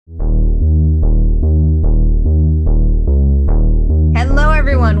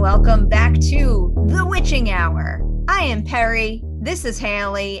welcome back to The Witching Hour. I am Perry, this is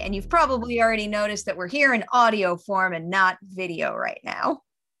Haley, and you've probably already noticed that we're here in audio form and not video right now.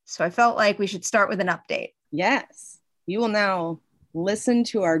 So I felt like we should start with an update. Yes, you will now listen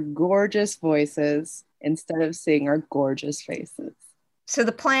to our gorgeous voices instead of seeing our gorgeous faces. So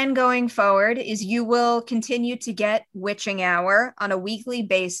the plan going forward is you will continue to get Witching Hour on a weekly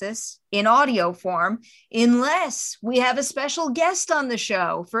basis in audio form, unless we have a special guest on the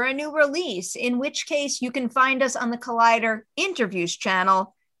show for a new release, in which case you can find us on the Collider Interviews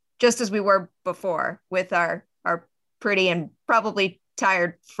channel, just as we were before, with our pretty and probably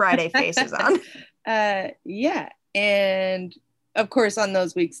tired Friday faces on. Yeah, and of course, on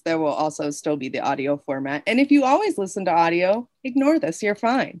those weeks, there will also still be the audio format. And if you always listen to audio, ignore this. You're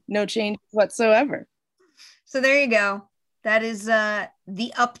fine. No change whatsoever. So there you go. That is the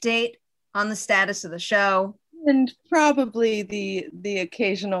update on the status of the show. And probably the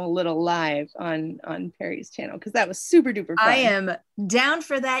occasional little live on Perry's channel, because that was super duper fun. I am down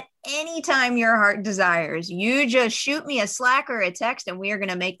for that anytime your heart desires. You just shoot me a Slack or a text and we are going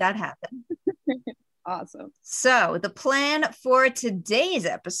to make that happen. Awesome. So the plan for today's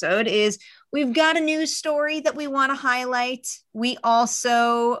episode is we've got a news story that we want to highlight. We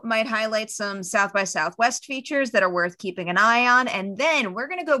also might highlight some South by Southwest features that are worth keeping an eye on. And then we're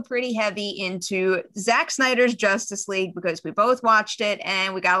going to go pretty heavy into Zack Snyder's Justice League, because we both watched it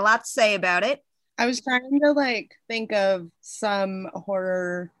and we got a lot to say about it. I was trying to think of some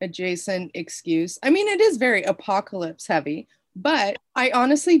horror adjacent excuse. I mean, it is very apocalypse heavy, but I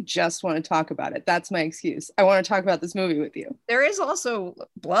honestly just want to talk about it. That's my excuse. I want to talk about this movie with you. There is also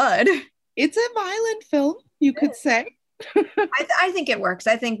blood. It's a violent film, you could say. I think it works.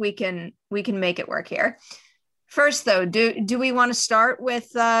 I think we can make it work here. First, though, do we want to start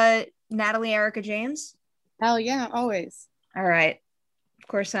with Natalie Erica James? Hell yeah, always. All right. Of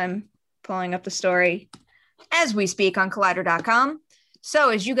course, I'm pulling up the story as we speak on Collider.com. So,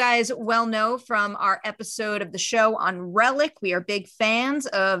 as you guys well know from our episode of the show on Relic, we are big fans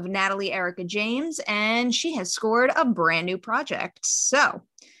of Natalie Erica James, and she has scored a brand new project. So,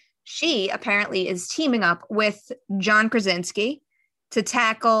 she apparently is teaming up with John Krasinski to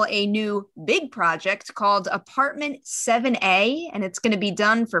tackle a new big project called Apartment 7A, and it's going to be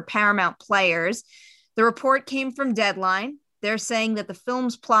done for Paramount Players. The report came from Deadline. They're saying that the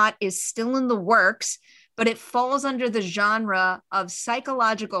film's plot is still in the works, but it falls under the genre of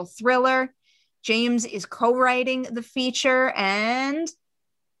psychological thriller. James is co-writing the feature, and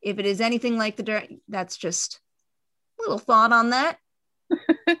if it is anything like that's just a little thought on that.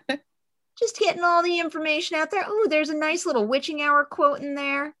 Just getting all the information out there. Ooh, there's a nice little Witching Hour quote in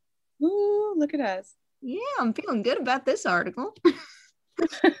there. Ooh, look at us. Yeah, I'm feeling good about this article.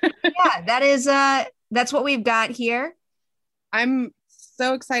 Yeah, that's what we've got here. I'm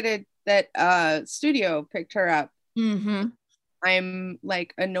so excited that studio picked her up. Mm-hmm. I'm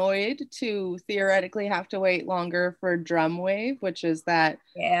annoyed to theoretically have to wait longer for Drumwave, which is that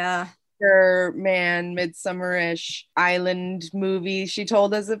man Midsummer-ish island movie she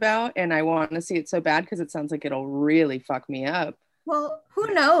told us about, and I want to see it so bad because it sounds like it'll really fuck me up. Well,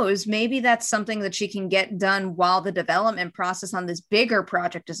 who knows? Maybe that's something that she can get done while the development process on this bigger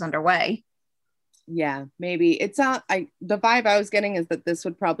project is underway. Yeah, maybe. It's not the vibe I was getting is that this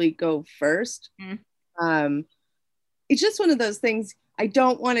would probably go first. It's just one of those things. I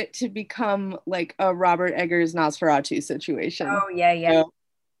don't want it to become like a Robert Eggers Nosferatu situation. Oh yeah. So,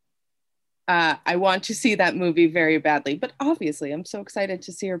 I want to see that movie very badly, but obviously I'm so excited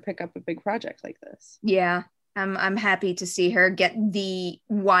to see her pick up a big project like this. Yeah, I'm happy to see her get the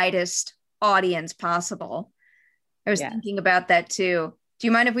widest audience possible. I was thinking about that too. Do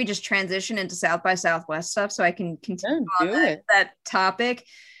you mind if we just transition into South by Southwest stuff so I can continue on that topic?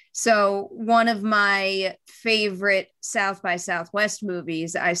 So one of my favorite South by Southwest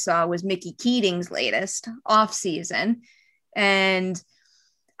movies I saw was Mickey Keating's latest, Off Season. And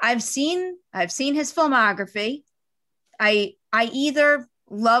I've seen his filmography. I either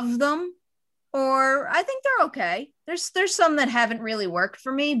love them or I think they're okay. There's some that haven't really worked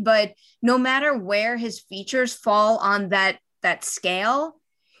for me, but no matter where his features fall on that scale,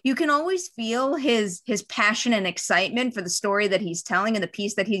 you can always feel his passion and excitement for the story that he's telling and the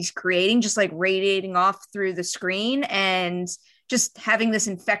piece that he's creating, just radiating off through the screen and just having this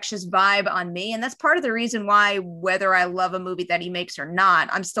infectious vibe on me. And that's part of the reason why, whether I love a movie that he makes or not,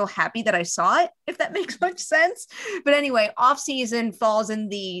 I'm still happy that I saw it, if that makes much sense. But anyway, Off Season falls in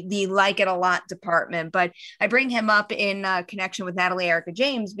the like it a lot department, but I bring him up in connection with Natalie Erica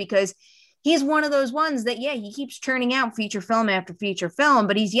James because he's one of those ones that, yeah, he keeps churning out feature film after feature film,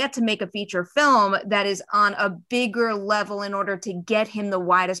 but he's yet to make a feature film that is on a bigger level in order to get him the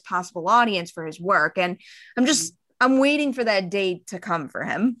widest possible audience for his work. And I'm waiting for that day to come for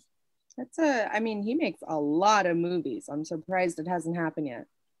him. I mean, he makes a lot of movies. I'm surprised it hasn't happened yet.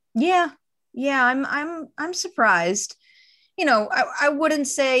 Yeah, I'm surprised. You know, I wouldn't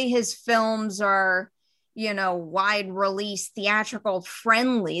say his films are, you know, wide release theatrical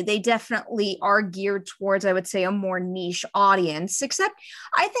friendly. They definitely are geared towards, I would say, a more niche audience, except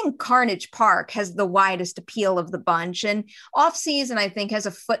I think Carnage Park has the widest appeal of the bunch, and Off Season I think has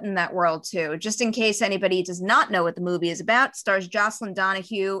a foot in that world too. Just in case anybody does not know what the movie is about, stars Jocelyn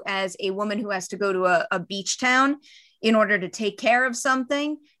Donahue as a woman who has to go to a beach town in order to take care of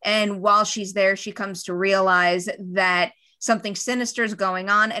something, and while she's there she comes to realize that something sinister is going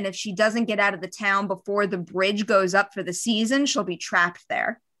on, and if she doesn't get out of the town before the bridge goes up for the season, she'll be trapped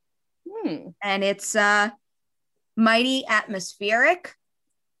there. And it's mighty atmospheric,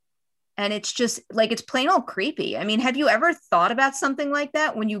 and it's just like, it's plain old creepy. I mean, have you ever thought about something like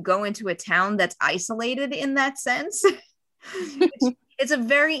that when you go into a town that's isolated in that sense? It's a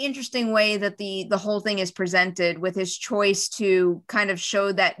very interesting way that the whole thing is presented, with his choice to kind of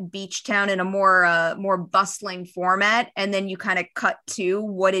show that beach town in a more bustling format, and then you kind of cut to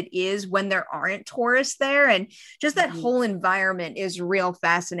what it is when there aren't tourists there, and just that whole environment is real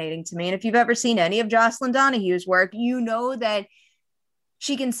fascinating to me. And if you've ever seen any of Jocelyn Donahue's work, you know that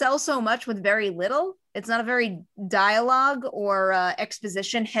she can sell so much with very little. It's not a very dialogue or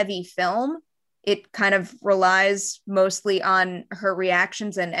exposition heavy film. It kind of relies mostly on her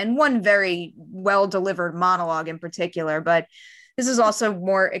reactions and one very well delivered monologue in particular, but this is also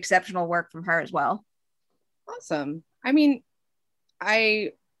more exceptional work from her as well. Awesome. I mean,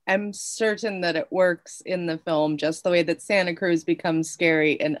 I am certain that it works in the film just the way that Santa Cruz becomes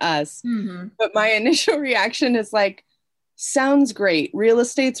scary in Us. But my initial reaction is like, sounds great. Real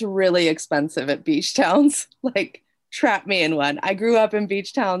estate's really expensive at beach towns. Like, trap me in one. I grew up in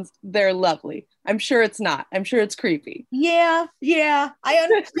beach towns. They're lovely. I'm sure it's not. I'm sure it's creepy. Yeah. I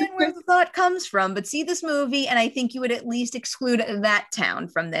understand where the thought comes from, but see this movie, and I think you would at least exclude that town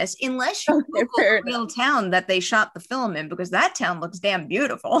from this, unless you Google the real town that they shot the film in, because that town looks damn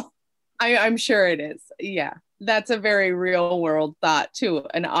beautiful. I'm sure it is. Yeah. That's a very real world thought to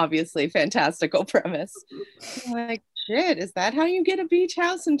an obviously fantastical premise. Like, shit, is that how you get a beach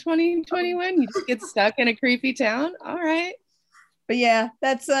house in 2021? You just get stuck in a creepy town? All right. But yeah,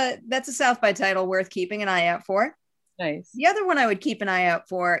 that's a South by title worth keeping an eye out for. Nice. The other one I would keep an eye out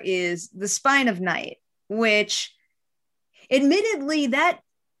for is The Spine of Night, which admittedly that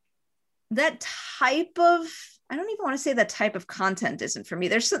type of, I don't even want to say that type of content isn't for me.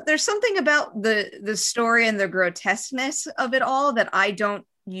 There's something about the story and the grotesqueness of it all that I don't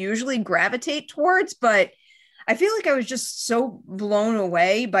usually gravitate towards, but I feel like I was just so blown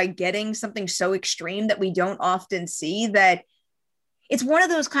away by getting something so extreme that we don't often see, that it's one of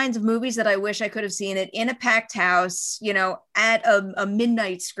those kinds of movies that I wish I could have seen it in a packed house, you know, at a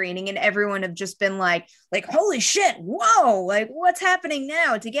midnight screening, and everyone have just been like, holy shit, whoa, like what's happening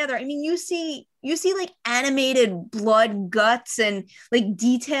now together. I mean, you see like animated blood, guts, and like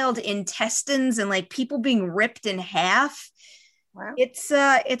detailed intestines, and like people being ripped in half. Wow.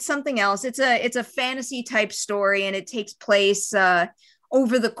 It's something else. It's a fantasy type story, and it takes place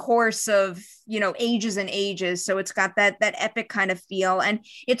over the course of, you know, ages and ages. So it's got that epic kind of feel, and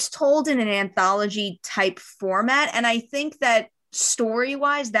it's told in an anthology type format. And I think that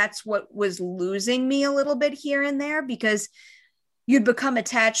story-wise, that's what was losing me a little bit here and there, because you'd become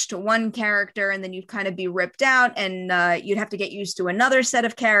attached to one character and then you'd kind of be ripped out, and you'd have to get used to another set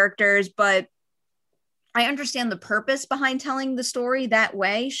of characters. But I understand the purpose behind telling the story that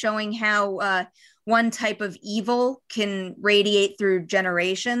way, showing how one type of evil can radiate through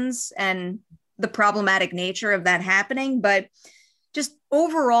generations and the problematic nature of that happening. But just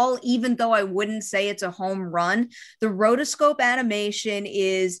overall, even though I wouldn't say it's a home run, the rotoscope animation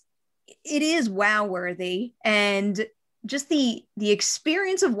is wow worthy, and just the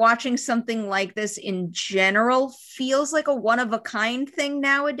experience of watching something like this in general feels like a one-of-a-kind thing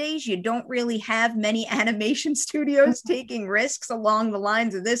nowadays. You don't really have many animation studios taking risks along the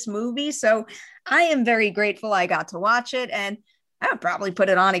lines of this movie, so I am very grateful I got to watch it, and I would probably put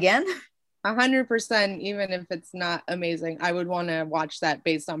it on again. 100%, even if it's not amazing, I would want to watch that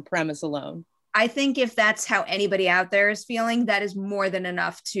based on premise alone. I think if that's how anybody out there is feeling, that is more than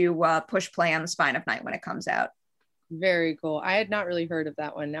enough to push play on The Spine of Night when it comes out. Very cool. I had not really heard of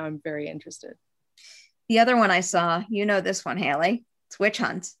that one. Now I'm very interested. The other one I saw, you know this one, Haley. It's Witch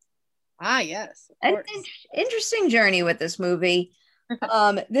Hunt. Ah, yes. An interesting journey with this movie.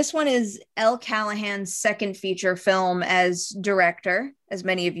 This one is Elle Callahan's second feature film as director. As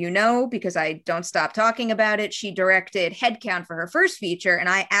many of you know, because I don't stop talking about it, she directed Headcount for her first feature, and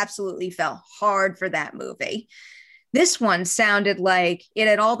I absolutely fell hard for that movie. This one sounded like it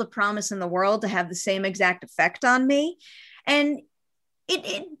had all the promise in the world to have the same exact effect on me. And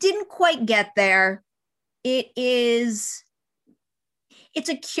it didn't quite get there. It's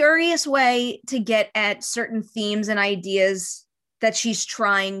a curious way to get at certain themes and ideas that she's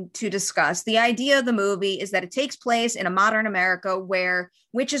trying to discuss. The idea of the movie is that it takes place in a modern America where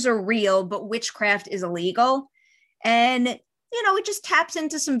witches are real, but witchcraft is illegal. And, it just taps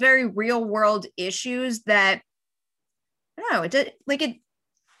into some very real world issues that, I don't know,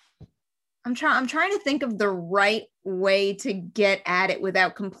 I'm trying to think of the right way to get at it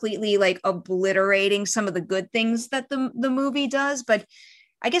without completely like obliterating some of the good things that the movie does. But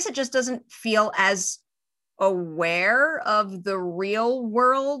I guess it just doesn't feel as aware of the real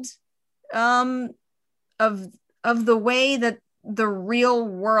world, of the way that the real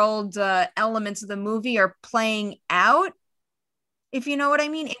world elements of the movie are playing out, if you know what I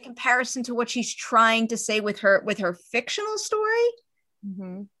mean, in comparison to what she's trying to say with her fictional story.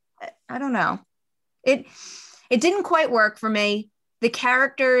 Mm-hmm. I don't know. It didn't quite work for me. The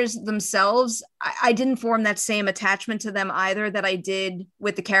characters themselves, I didn't form that same attachment to them either that I did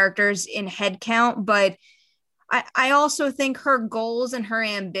with the characters in Headcount, but I also think her goals and her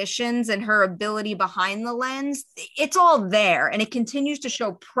ambitions and her ability behind the lens, it's all there and it continues to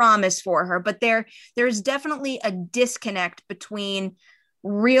show promise for her. But there's definitely a disconnect between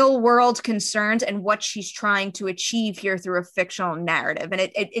real world concerns and what she's trying to achieve here through a fictional narrative.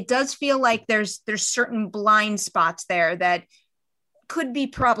 And it does feel like there's certain blind spots there that could be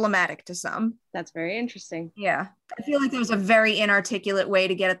problematic to some. That's very interesting. Yeah. I feel like there's a very inarticulate way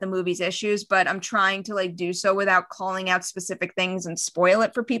to get at the movie's issues, but I'm trying to like do so without calling out specific things and spoil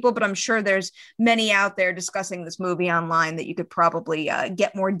it for people. But I'm sure there's many out there discussing this movie online that you could probably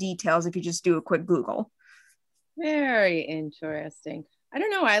get more details if you just do a quick Google. Very interesting. I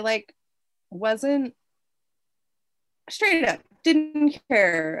don't know. I wasn't straight up didn't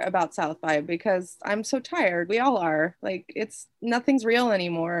care about South by because I'm so tired. We all are. Like nothing's real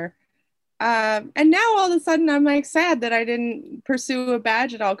anymore. And now all of a sudden I'm like sad that I didn't pursue a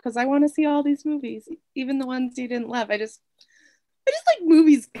badge at all because I want to see all these movies, even the ones you didn't love. I just like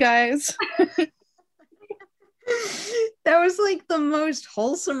movies, guys. That was like the most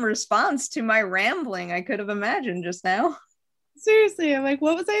wholesome response to my rambling I could have imagined just now. Seriously, I'm like,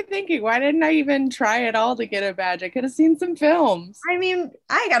 what was I thinking? Why didn't I even try at all to get a badge? I could have seen some films. I mean,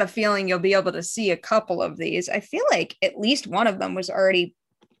 I got a feeling you'll be able to see a couple of these. I feel like at least one of them was already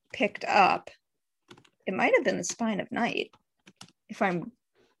picked up. It might have been The Spine of Night, if I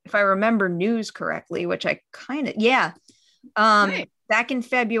remember news correctly, which I kind of, yeah. Right. Back in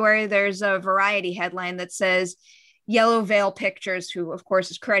February, there's a Variety headline that says Yellow Veil Pictures, who of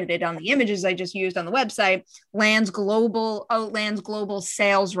course is credited on the images I just used on the website, outlands global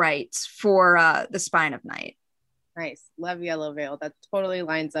sales rights for The Spine of Night. Nice. Love Yellow Veil. That totally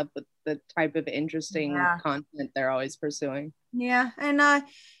lines up with the type of interesting content they're always pursuing. Yeah. And I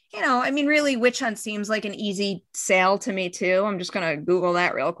mean, really, Witch Hunt seems like an easy sale to me too. I'm just gonna Google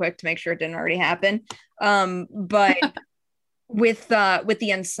that real quick to make sure it didn't already happen. But with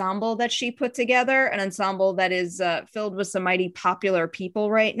the ensemble that she put together, an ensemble that is filled with some mighty popular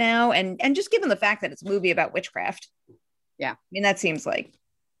people right now, and just given the fact that it's a movie about witchcraft, yeah, I mean that seems like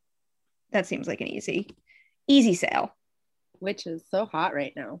an easy sale. Which is so hot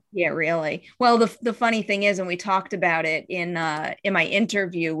right now. Yeah, really. Well, the funny thing is, and we talked about it in my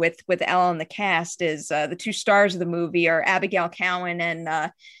interview with Elle and the cast, is the two stars of the movie are Abigail Cowan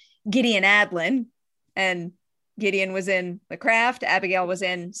and Gideon Adlin, and Gideon was in The Craft, Abigail was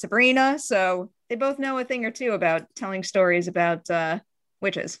in Sabrina, so they both know a thing or two about telling stories about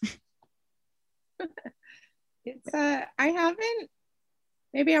witches. It's I haven't,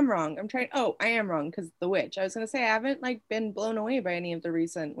 maybe I'm wrong. I am wrong because The Witch. I was gonna say I haven't been blown away by any of the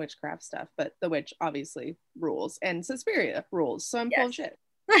recent witchcraft stuff, but The Witch obviously rules and Suspiria rules, so I'm full of shit.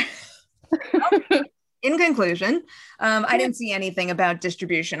 In conclusion, I didn't see anything about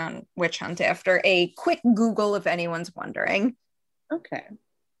distribution on Witch Hunt after a quick Google, if anyone's wondering. Okay.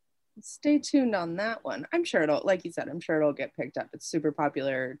 Stay tuned on that one. I'm sure like you said, I'm sure it'll get picked up. It's super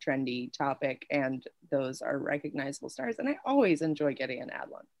popular, trendy topic, and those are recognizable stars. And I always enjoy Gideon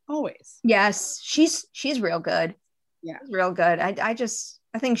Adlin. Always. Yes, she's real good. Yeah. She's real good. I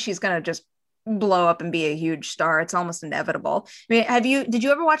think she's gonna just blow up and be a huge star. It's almost inevitable. I mean, did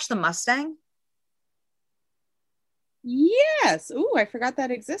you ever watch The Mustang? Yes. Ooh, I forgot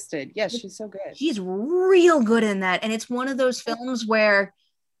that existed. Yes, she's so good. She's real good in that. And it's one of those films where,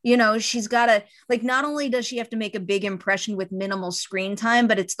 you know, she's got to, like, not only does she have to make a big impression with minimal screen time,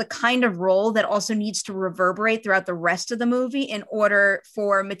 but it's the kind of role that also needs to reverberate throughout the rest of the movie in order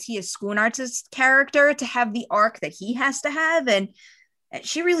for Matthias Schoenaerts' character to have the arc that he has to have. And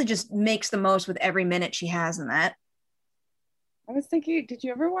she really just makes the most with every minute she has in that. I was thinking, did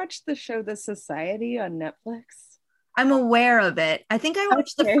you ever watch the show The Society on Netflix? I'm aware of it. I think I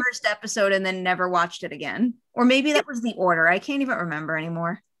watched Okay. the first episode and then never watched it again. Or maybe that was the order. I can't even remember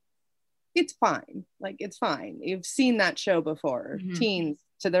anymore. It's fine. Like, it's fine. You've seen that show before. Mhm. Teens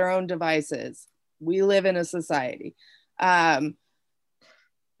to their own devices. We live in a society. But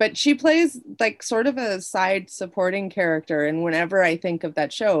she plays like sort of a side supporting character. And whenever I think of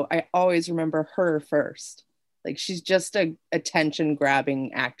that show, I always remember her first. Like, she's just a attention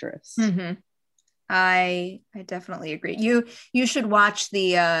grabbing actress. Mm-hmm. I definitely agree. You should watch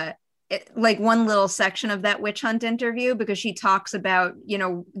the like one little section of that witch hunt interview, because she talks about, you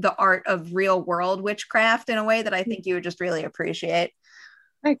know, the art of real world witchcraft in a way that I think you would just really appreciate.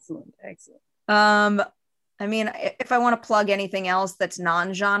 Excellent. I mean, if I want to plug anything else that's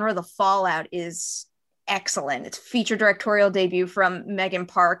non-genre, The Fallout is excellent. It's a feature directorial debut from Megan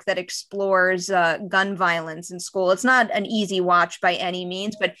Park that explores gun violence in school. It's not an easy watch by any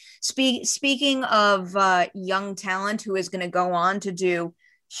means, but speaking of young talent who is going to go on to do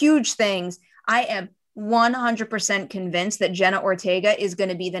huge things, I am 100% convinced that Jenna Ortega is going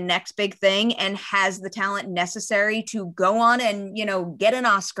to be the next big thing and has the talent necessary to go on and, you know, get an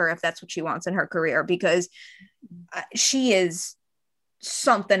Oscar if that's what she wants in her career, because she is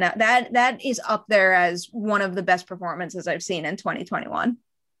something that is up there as one of the best performances I've seen in 2021.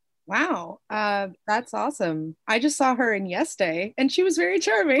 Wow, that's awesome. I just saw her in Yes Day and she was very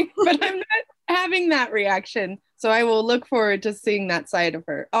charming, but I'm not having that reaction. So I will look forward to seeing that side of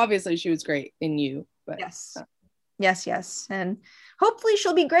her. Obviously, she was great in You, but yes. And hopefully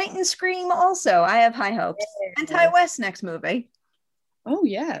she'll be great in Scream also. I have high hopes. Yes. And Ty West's next movie. Oh,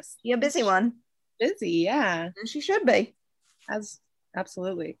 yes. Be a busy one. Busy, yeah. And she should be.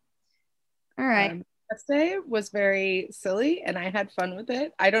 Absolutely. All right. Yes Day was very silly and I had fun with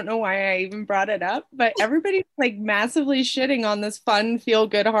it. I don't know why I even brought it up, but everybody's like massively shitting on this fun, feel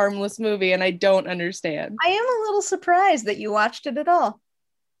good, harmless movie, and I don't understand. I am a little surprised that you watched it at all.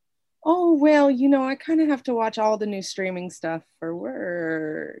 Oh, well, you know, I kind of have to watch all the new streaming stuff for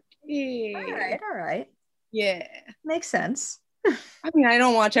work. Yeah. All right. Yeah. Makes sense. I mean, I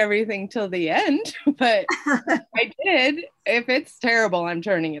don't watch everything till the end, but I did. If it's terrible, I'm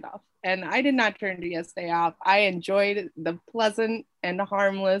turning it off. And I did not turn to Yes Day off. I enjoyed the pleasant and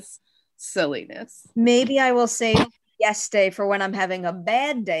harmless silliness. Maybe I will save Yes Day for when I'm having a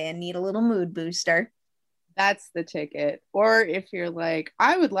bad day and need a little mood booster. That's the ticket. Or if you're like,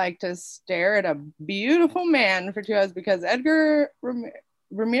 I would like to stare at a beautiful man for 2 hours, because Edgar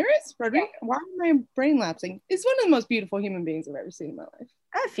Ramirez? Why am I brain lapsing? Is one of the most beautiful human beings I've ever seen in my life.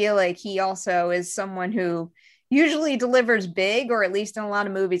 I feel like he also is someone who usually delivers big, or at least in a lot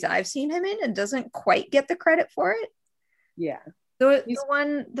of movies I've seen him in, and doesn't quite get the credit for it. Yeah. The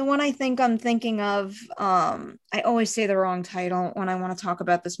one I think I'm thinking of, I always say the wrong title when I want to talk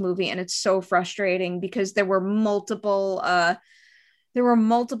about this movie, and it's so frustrating because there were multiple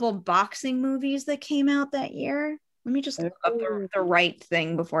boxing movies that came out that year. Let me just look up the right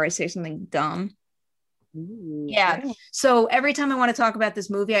thing before I say something dumb. Ooh, yeah. So every time I want to talk about this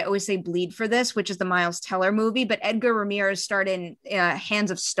movie, I always say Bleed for This, which is the Miles Teller movie, but Edgar Ramirez starred in Hands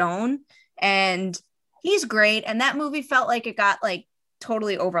of Stone, and he's great. And that movie felt like it got like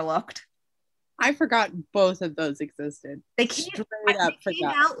totally overlooked. I forgot both of those existed. They came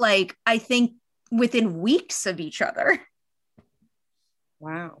out like, I think, within weeks of each other.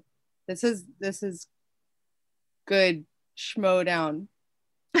 Wow. This is good schmo-down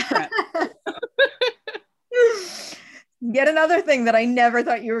prep. Yet another thing that I never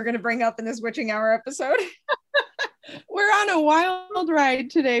thought you were going to bring up in this Witching Hour episode. We're on a wild ride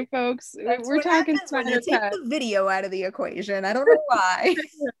today, folks. We're talking when you take the video out of the equation. I don't know why.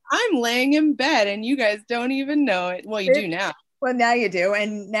 I'm laying in bed and you guys don't even know it. Well, you do now. Well, now you do.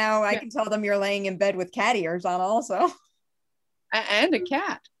 And now I can tell them you're laying in bed with cat ears on also. And a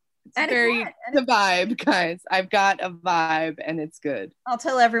cat. It's the vibe, guys. I've got a vibe and it's good. I'll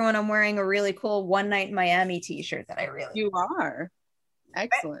tell everyone I'm wearing a really cool One Night in Miami t-shirt that I really You are.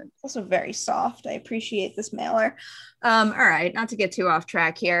 Excellent. It's also very soft. I appreciate this mailer. All right, not to get too off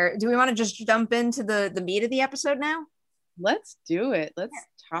track here. Do we want to just jump into the meat of the episode now? Let's do it. Let's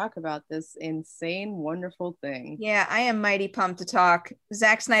talk about this insane, wonderful thing. Yeah, I am mighty pumped to talk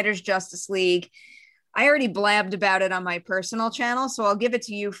Zack Snyder's Justice League. I already blabbed about it on my personal channel, so I'll give it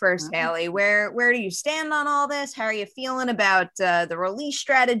to you first, Haley. Where do you stand on all this? How are you feeling about the release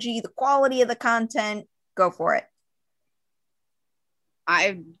strategy, the quality of the content? Go for it.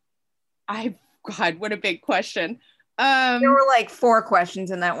 I God, what a big question. There were like 4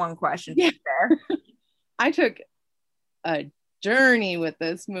 questions in that one question. Yeah. I took a journey with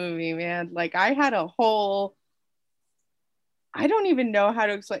this movie, man. Like I had a whole, I don't even know how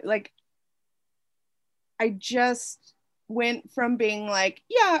to explain. Like I just went from being like,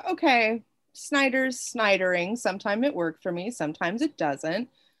 yeah, okay, Snyder's Snydering. Sometimes it worked for me, sometimes it doesn't,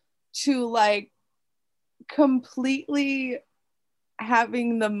 to like completely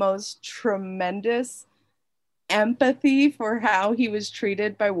having the most tremendous empathy for how he was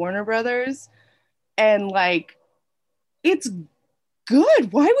treated by Warner Brothers. And like, it's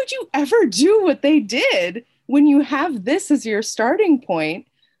good. Why would you ever do what they did when you have this as your starting point?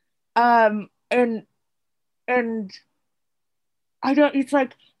 And I don't, it's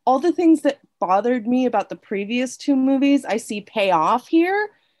like all the things that bothered me about the previous 2 movies, I see pay off here.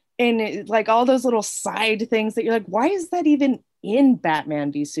 And like all those little side things that you're like, why is that even in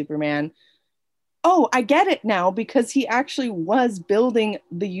Batman v Superman? Oh, I get it now, because he actually was building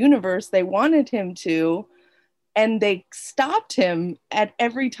the universe they wanted him to, and they stopped him at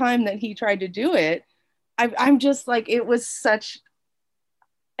every time that he tried to do it. I'm just like, it was such,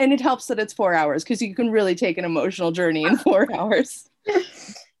 and it helps that it's 4 hours because you can really take an emotional journey in 4 hours.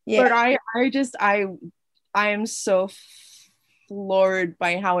 Yeah. But I am so floored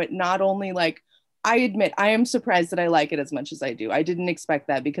by how it not only like, I admit I am surprised that I like it as much as I do. I didn't expect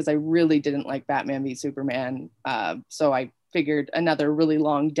that because I really didn't like Batman v Superman. So I figured another really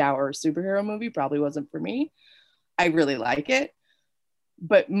long, dour superhero movie probably wasn't for me. I really like it.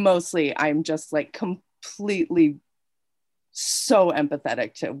 But mostly I'm just like completely so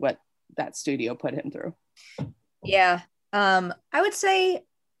empathetic to what that studio put him through. Yeah. I would say like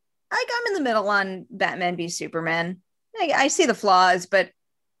I'm in the middle on Batman v Superman. I see the flaws, but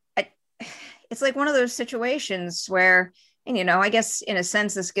it's like one of those situations where, and you know, I guess in a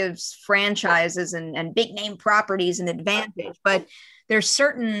sense this gives franchises and big name properties an advantage, but there's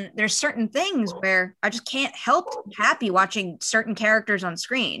certain things where I just can't help be happy watching certain characters on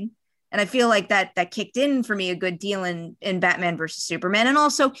screen. And I feel like that kicked in for me a good deal in Batman versus Superman. And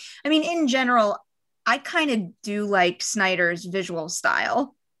also, I mean, in general, I kind of do like Snyder's visual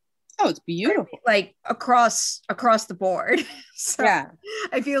style. Oh, it's beautiful. Like across the board. So yeah.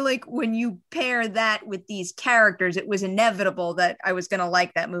 I feel like when you pair that with these characters, it was inevitable that I was going to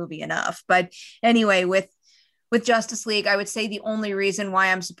like that movie enough. But anyway, with Justice League, I would say the only reason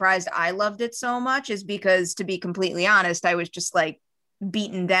why I'm surprised I loved it so much is because, to be completely honest, I was just like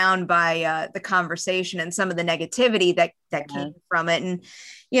beaten down by the conversation and some of the negativity that came from it. And,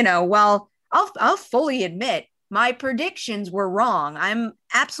 you know, while I'll fully admit my predictions were wrong, I'm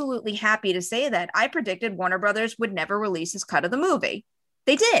absolutely happy to say that I predicted Warner Brothers would never release his cut of the movie.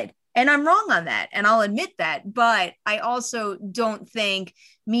 They did. And I'm wrong on that. And I'll admit that. But I also don't think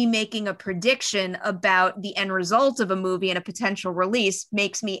me making a prediction about the end result of a movie and a potential release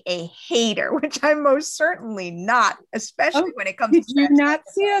makes me a hater, which I'm most certainly not, especially when it comes to. Did you not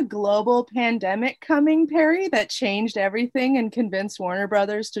see a global pandemic coming, Perry, that changed everything and convinced Warner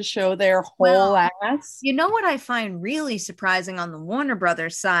Brothers to show their whole ass? You know what I find really surprising on the Warner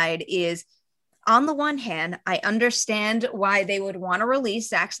Brothers side is, on the one hand, I understand why they would want to release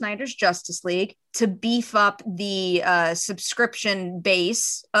Zack Snyder's Justice League to beef up the subscription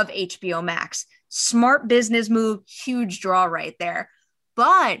base of HBO Max. Smart business move, huge draw right there.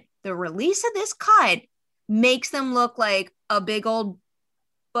 But the release of this cut makes them look like a big old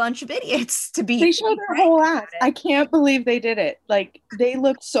bunch of idiots. To be, they showed their whole ass. I can't believe they did it. Like, they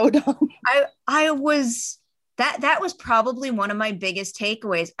looked so dumb. I was... That was probably one of my biggest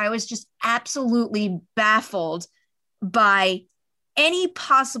takeaways. I was just absolutely baffled by any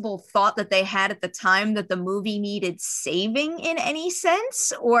possible thought that they had at the time that the movie needed saving in any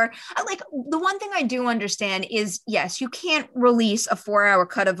sense. Or like, the one thing I do understand is, yes, you can't release a 4-hour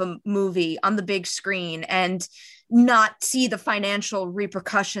cut of a movie on the big screen and not see the financial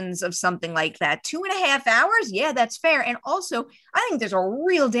repercussions of something like that. 2.5 hours, yeah, that's fair. And also, I think there's a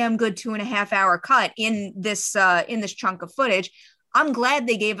real damn good 2.5 hour cut in this chunk of footage. I'm glad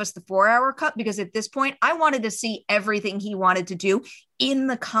they gave us the 4-hour cut, because at this point I wanted to see everything he wanted to do in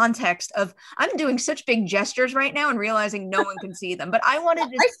the context of, I'm doing such big gestures right now and realizing no one can see them, but I wanted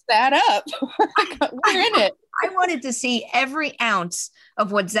to sat up. We're in it. I wanted to see every ounce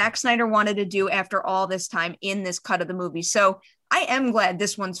of what Zack Snyder wanted to do after all this time in this cut of the movie. So I am glad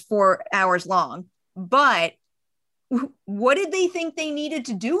this one's 4 hours long, but what did they think they needed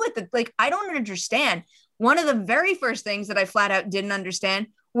to do with it? Like, I don't understand. One of the very first things that I flat out didn't understand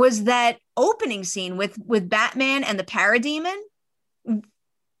was that opening scene with Batman and the parademon.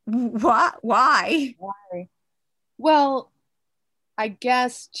 What? Why? Why? Well, I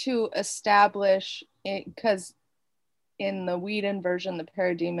guess to establish it, because in the Whedon version, the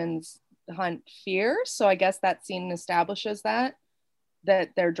parademons hunt fear. So I guess that scene establishes that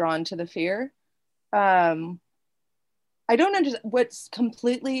they're drawn to the fear. I don't understand. What's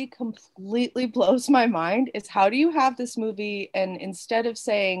completely blows my mind is, how do you have this movie and instead of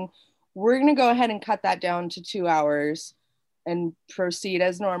saying, we're going to go ahead and cut that down to 2 hours and proceed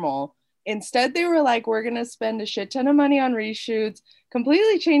as normal, instead they were like, we're going to spend a shit ton of money on reshoots,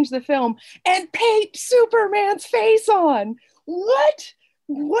 completely change the film, and paint Superman's face on. What?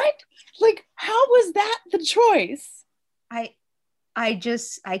 Like, how was that the choice? I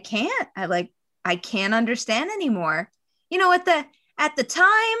can't. I can't understand anymore. You know, at the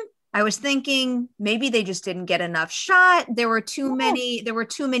time, I was thinking maybe they just didn't get enough shot. There were too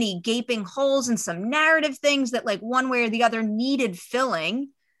many gaping holes and some narrative things that, like, one way or the other needed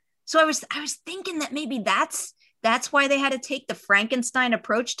filling. So I was thinking that maybe that's why they had to take the Frankenstein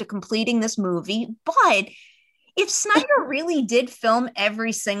approach to completing this movie. But if Snyder really did film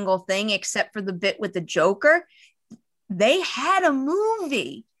every single thing except for the bit with the Joker, they had a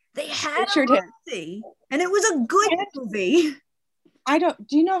movie. They had a movie. And it was a good movie.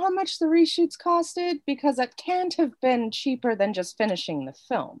 Do you know how much the reshoots costed? Because it can't have been cheaper than just finishing the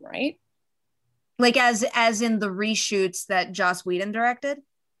film, right? Like as in the reshoots that Joss Whedon directed?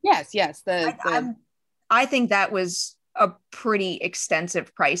 Yes. I think that was a pretty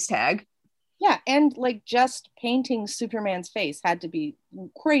extensive price tag. Yeah, and like just painting Superman's face had to be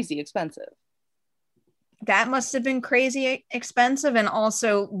crazy expensive. That must have been crazy expensive. And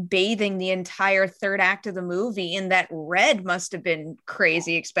also bathing the entire third act of the movie in that red must have been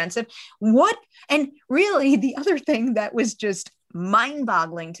crazy expensive. And really, the other thing that was just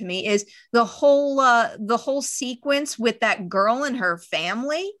mind-boggling to me is the whole sequence with that girl and her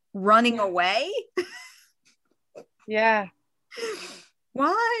family running away. Yeah.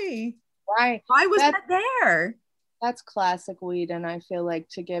 Why was that there? That's classic Whedon, I feel like,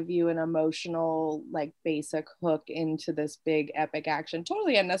 to give you an emotional, like, basic hook into this big epic action.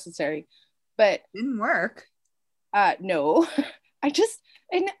 Totally unnecessary, but didn't work. No. I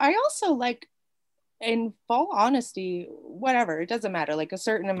also, like, in full honesty, whatever, it doesn't matter. Like, a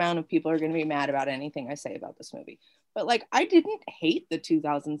certain amount of people are going to be mad about anything I say about this movie. But, like, I didn't hate the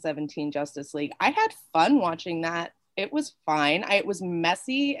 2017 Justice League. I had fun watching that. It was fine. It was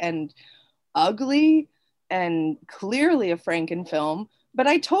messy and ugly and clearly a Franken film, but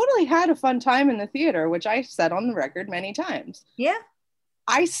I totally had a fun time in the theater, which I said on the record many times. Yeah.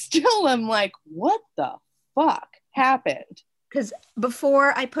 I still am like, what the fuck happened? Because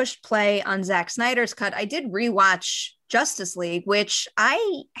before I pushed play on Zack Snyder's cut, I did rewatch Justice League, which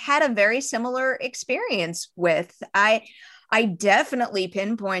I had a very similar experience with. I definitely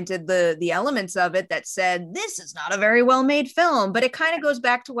pinpointed the elements of it that said, this is not a very well-made film, but it kind of goes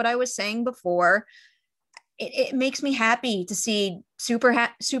back to what I was saying before. It makes me happy to see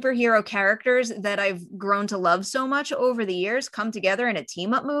superhero characters that I've grown to love so much over the years come together in a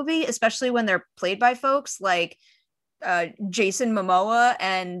team-up movie, especially when they're played by folks like Jason Momoa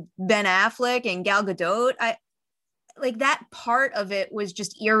and Ben Affleck and Gal Gadot. I like that part of it was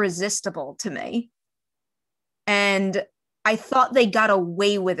just irresistible to me. And I thought they got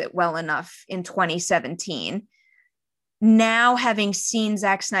away with it well enough in 2017. Now, having seen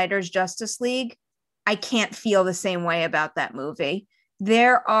Zack Snyder's Justice League, I can't feel the same way about that movie.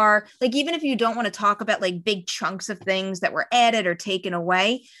 There are, like, even if you don't want to talk about like big chunks of things that were added or taken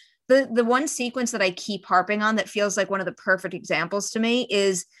away, the one sequence that I keep harping on that feels like one of the perfect examples to me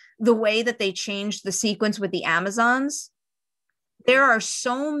is the way that they changed the sequence with the Amazons. There are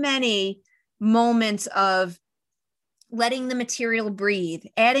so many moments of letting the material breathe,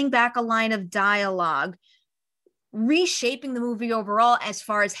 adding back a line of dialogue, reshaping the movie overall as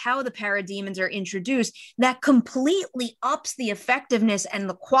far as how the parademons are introduced, that completely ups the effectiveness and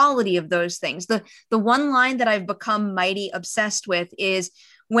the quality of those things. The one line that I've become mighty obsessed with is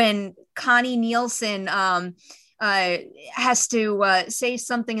when Connie Nielsen has to say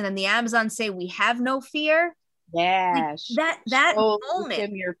something and then the Amazons say, "We have no fear." Yeah, that moment,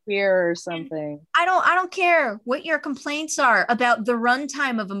 him your fear or something. I don't care what your complaints are about the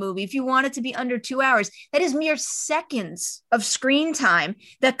runtime of a movie. If you want it to be under 2 hours, that is mere seconds of screen time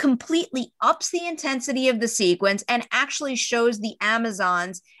that completely ups the intensity of the sequence and actually shows the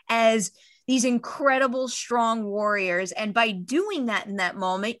Amazons as these incredible, strong warriors. And by doing that in that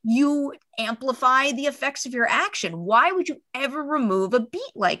moment, you amplify the effects of your action. Why would you ever remove a beat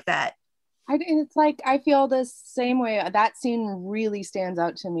like that? It's like I feel the same way. That scene really stands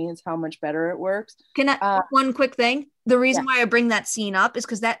out to me. Is how much better it works. Can I one quick thing? The reason Yeah. why I bring that scene up is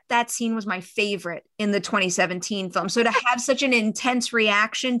because that scene was my favorite in the 2017 film. So to have such an intense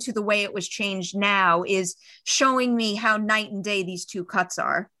reaction to the way it was changed now is showing me how night and day these two cuts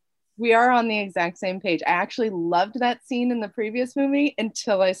are. We are on the exact same page. I actually loved that scene in the previous movie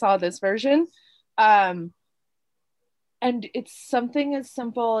until I saw this version. And it's something as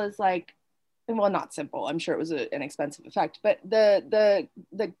simple as like, well, not simple. I'm sure it was an expensive effect, but the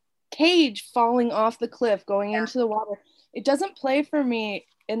cage falling off the cliff, going into the water, it doesn't play for me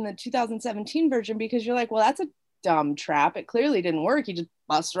in the 2017 version because you're like, well, that's a dumb trap. It clearly didn't work. You just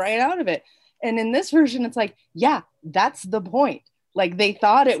bust right out of it. And in this version, it's like, yeah, that's the point. Like they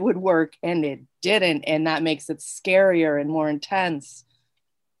thought it would work and it didn't, and that makes it scarier and more intense.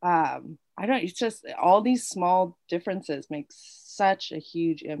 I don't. It's just all these small differences make such a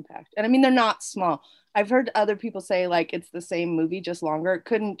huge impact. And I mean, they're not small. I've heard other people say like it's the same movie, just longer.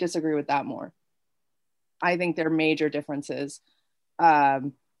 Couldn't disagree with that more. I think they're major differences.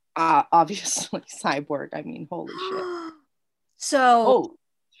 Obviously, Cyborg. I mean, holy shit. So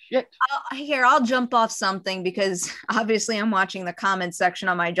shit. I'll jump off something because obviously I'm watching the comments section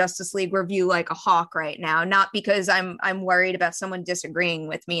on my Justice League review like a hawk right now. Not because I'm worried about someone disagreeing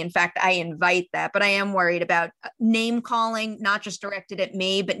with me. In fact, I invite that, but I am worried about name calling, not just directed at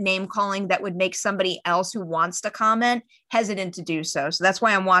me, but name calling that would make somebody else who wants to comment hesitant to do so. So that's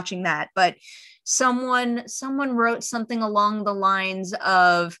why I'm watching that. But someone wrote something along the lines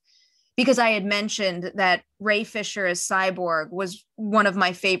of, because I had mentioned that Ray Fisher as Cyborg was one of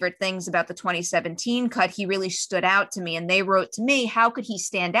my favorite things about the 2017 cut. He really stood out to me. And they wrote to me, how could he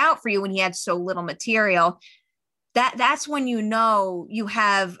stand out for you when he had so little material? That's when you know you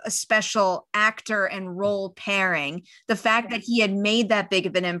have a special actor and role pairing. The fact that he had made that big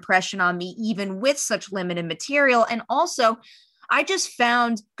of an impression on me, even with such limited material. And also, I just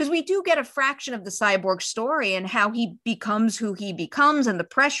found, because we do get a fraction of the Cyborg story and how he becomes who he becomes and the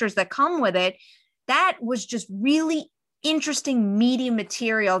pressures that come with it, that was just really interesting, meaty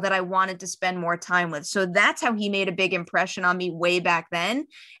material that I wanted to spend more time with. So that's how he made a big impression on me way back then.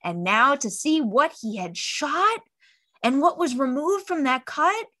 And now to see what he had shot and what was removed from that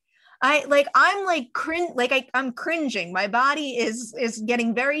cut, I'm cringing. My body is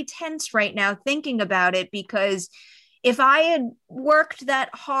getting very tense right now thinking about it, because if I had worked that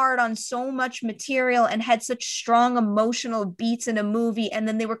hard on so much material and had such strong emotional beats in a movie, and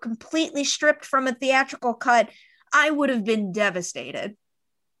then they were completely stripped from a theatrical cut, I would have been devastated.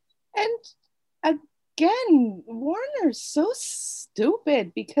 And again, Warner's so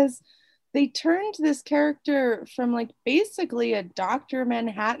stupid because they turned this character from like basically a Dr.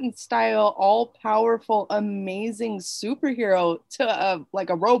 Manhattan style, all powerful, amazing superhero to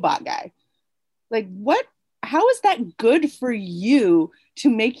like a robot guy. Like what? How is that good for you to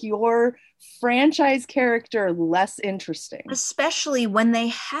make your franchise character less interesting? Especially when they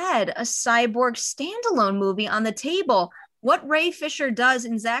had a Cyborg standalone movie on the table. What Ray Fisher does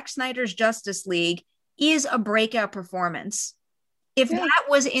in Zack Snyder's Justice League is a breakout performance. If that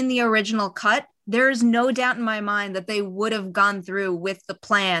was in the original cut, there is no doubt in my mind that they would have gone through with the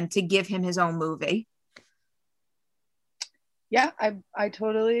plan to give him his own movie. Yeah, I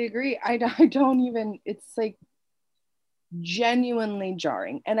totally agree. I don't even, it's like genuinely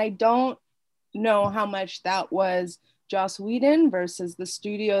jarring. And I don't know how much that was Joss Whedon versus the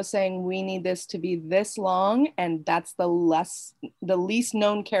studio saying we need this to be this long, and that's the least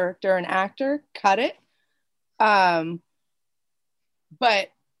known character and actor, cut it. But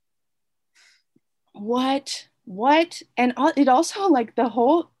what? And it also like the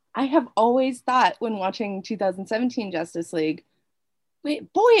whole, I have always thought when watching 2017 Justice League,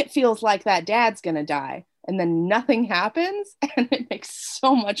 wait, boy, it feels like that dad's gonna die, and then nothing happens, and it makes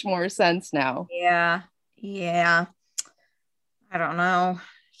so much more sense now. Yeah. I don't know.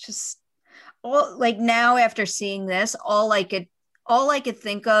 Just all like now after seeing this, all I could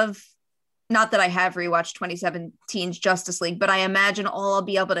think of, not that I have rewatched 2017's Justice League, but I imagine all I'll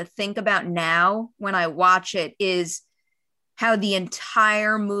be able to think about now when I watch it is how the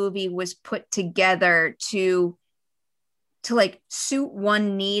entire movie was put together to like suit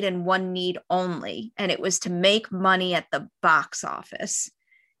one need and one need only. And it was to make money at the box office.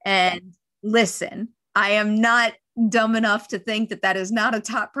 And listen, I am not dumb enough to think that that is not a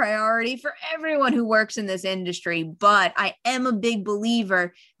top priority for everyone who works in this industry. But I am a big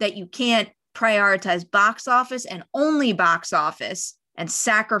believer that you can't prioritize box office and only box office and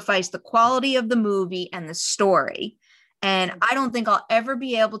sacrifice the quality of the movie and the story. And I don't think I'll ever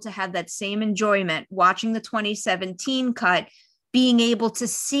be able to have that same enjoyment watching the 2017 cut, being able to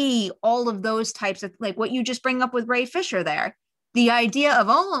see all of those types of, like what you just bring up with Ray Fisher there. The idea of,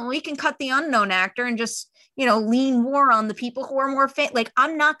 oh, we can cut the unknown actor and just, lean more on the people who are more like,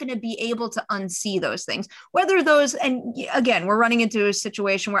 I'm not going to be able to unsee those things. Whether those, and again, we're running into a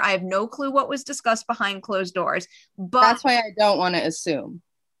situation where I have no clue what was discussed behind closed doors, but that's why I don't want to assume.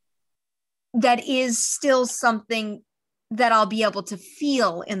 That is still something that I'll be able to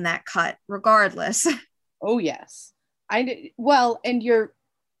feel in that cut regardless. Oh, yes. And you're,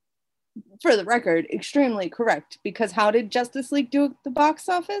 for the record, extremely correct, because how did Justice League do at the box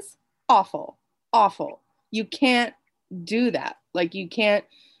office? Awful. You can't do that. Like,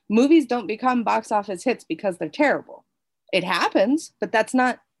 movies don't become box office hits because they're terrible. It happens, but that's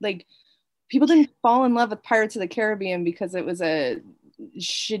not, like, people didn't fall in love with Pirates of the Caribbean because it was a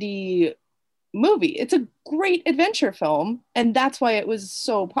shitty movie. It's a great adventure film, and that's why it was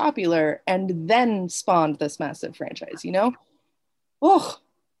so popular and then spawned this massive franchise, Oh.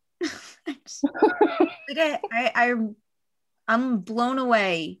 I'm blown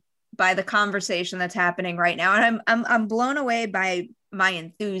away by the conversation that's happening right now, and I'm blown away by my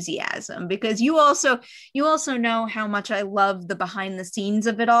enthusiasm, because you also know how much I love the behind the scenes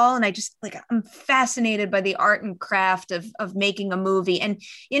of it all, and I'm fascinated by the art and craft of making a movie, and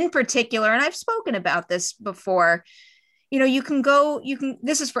in particular, and I've spoken about this before,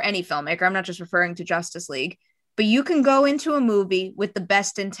 this is for any filmmaker, I'm not just referring to Justice League, but you can go into a movie with the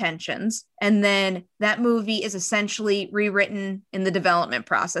best intentions, and then that movie is essentially rewritten in the development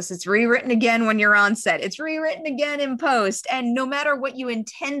process. It's rewritten again when you're on set. It's rewritten again in post. And no matter what you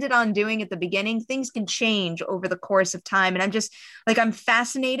intended on doing at the beginning, things can change over the course of time. And I'm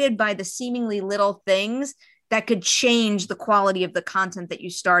fascinated by the seemingly little things that could change the quality of the content that you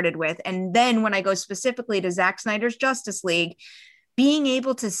started with. And then when I go specifically to Zack Snyder's Justice League, being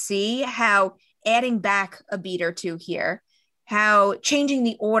able to see how adding back a beat or two here, how changing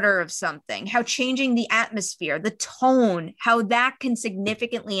the order of something, how changing the atmosphere, the tone, how that can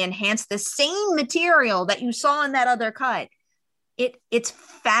significantly enhance the same material that you saw in that other cut. It's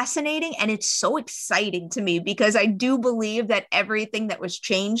fascinating, and it's so exciting to me, because I do believe that everything that was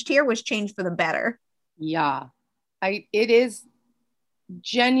changed here was changed for the better. Yeah. It is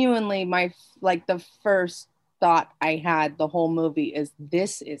genuinely the first thought I had the whole movie is,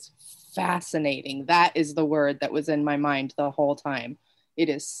 this is fascinating. That is the word that was in my mind the whole time. It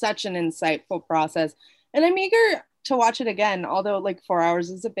is such an insightful process, and I'm eager to watch it again, although 4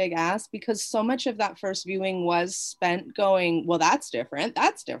 hours is a big ask, because so much of that first viewing was spent going, well, that's different,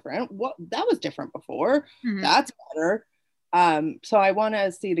 what, that was different before. Mm-hmm. That's better. So I want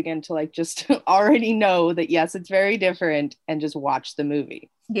to see it again to just already know that yes, it's very different, and just watch the movie.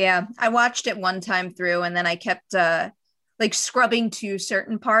 Yeah, I watched it one time through, and then I kept scrubbing to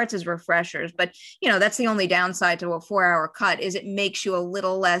certain parts as refreshers. But that's the only downside to a 4-hour cut, is it makes you a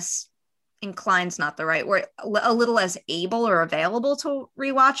little less inclined's not the right word, a little less able or available to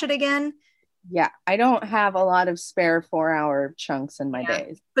rewatch it again. Yeah, I don't have a lot of spare 4-hour chunks in my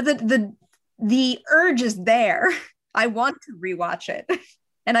days. But the urge is there. I want to rewatch it.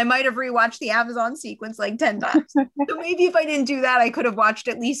 And I might have rewatched the Amazon sequence 10 times. So maybe if I didn't do that, I could have watched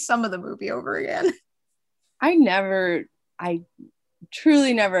at least some of the movie over again. I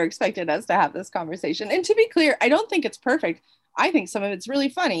truly never expected us to have this conversation. And to be clear, I don't think it's perfect. I think some of it's really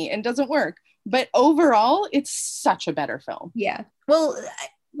funny and doesn't work. But overall, it's such a better film. Yeah. Well,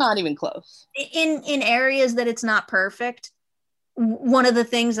 not even close. In areas that it's not perfect, one of the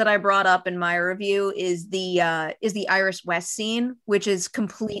things that I brought up in my review is the Iris West scene, which is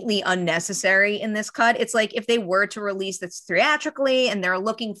completely unnecessary in this cut. It's like, if they were to release this theatrically and they're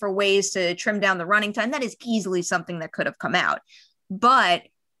looking for ways to trim down the running time, that is easily something that could have come out. But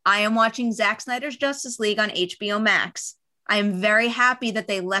I am watching Zack Snyder's Justice League on HBO Max. I am very happy that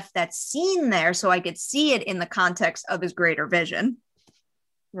they left that scene there so I could see it in the context of his greater vision.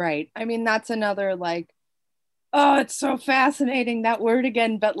 Right. I mean, that's another oh, it's so fascinating, that word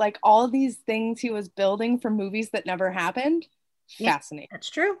again, but all these things he was building for movies that never happened. Fascinating. That's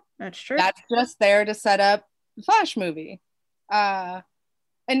true. That's just there to set up the Flash movie. And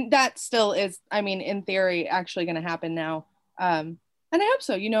that still is, I mean, in theory, actually going to happen now. And I hope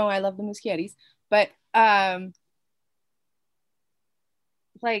so. I love the Muschiettis, but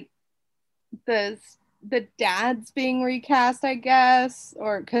the dad's being recast, I guess,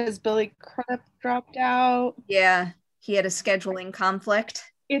 or because Billy Crudup dropped out. Yeah, he had a scheduling conflict.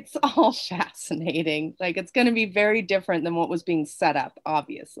 It's all fascinating. It's going to be very different than what was being set up,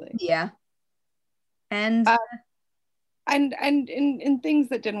 obviously. Yeah. And and in things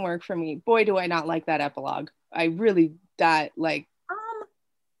that didn't work for me, boy, do I not like that epilogue. I really, that like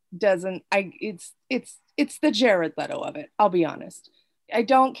doesn't, I it's the Jared Leto of it, I'll be honest. I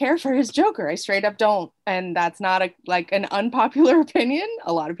don't care for his Joker. I straight up don't. And that's not a like an unpopular opinion.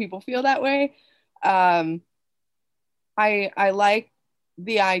 A lot of people feel that way. Um, I like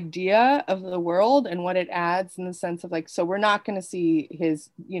the idea of the world and what it adds in the sense of like, so we're not going to see his,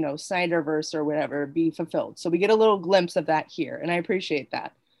 you know, Snyderverse or whatever be fulfilled. So we get a little glimpse of that here, and I appreciate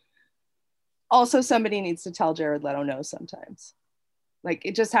that. Also, somebody needs to tell Jared Leto no sometimes. Like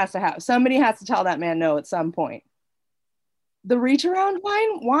it just has to have, somebody has to tell that man no at some point. The reach around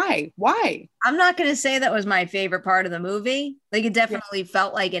line, why? I'm not going to say that was my favorite part of the movie. Like it definitely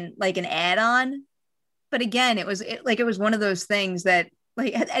felt like an add-on. But again, it was one of those things that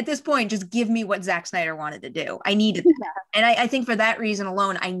like at this point, just give me what Zack Snyder wanted to do. I needed that. And I think for that reason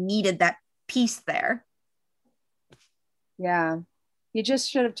alone, I needed that piece there. Yeah. You just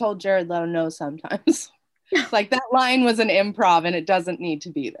should have told Jared Leto no sometimes. Like that line was an improv and it doesn't need to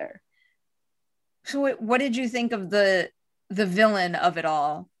be there. So what did you think of the villain of it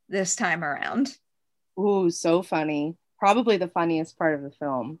all this time around? Ooh, so funny. Probably the funniest part of the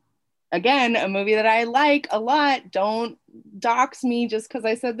film. Again, a movie that I like a lot. Don't dox me just because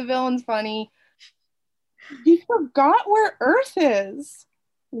I said the villain's funny. He forgot where Earth is.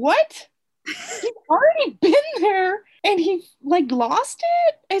 What? He's already been there and he like lost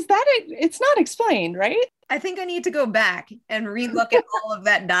it? Is that it? It's not explained, right? I think I need to go back and relook at all of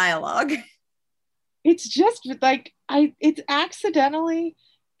that dialogue. It's just like it's accidentally,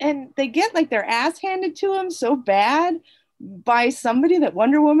 and they get like their ass handed to them so bad by somebody that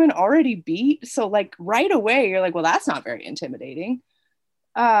Wonder Woman already beat. So like right away you're like, well, that's not very intimidating.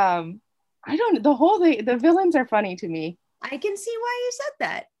 I don't, the villains are funny to me. I can see why you said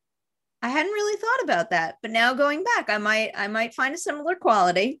that. I hadn't really thought about that, but now going back, I might find a similar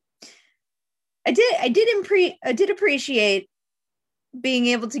quality. I did appreciate being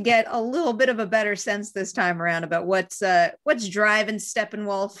able to get a little bit of a better sense this time around about what's driving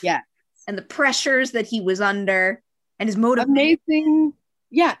Steppenwolf, yeah, and the pressures that he was under and his motivation. Amazing.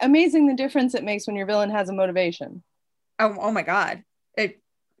 Yeah, amazing the difference it makes when your villain has a motivation. Oh my God.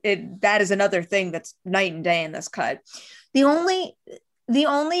 That is another thing that's night and day in this cut. The only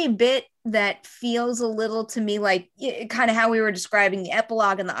bit that feels a little to me like kind of how we were describing the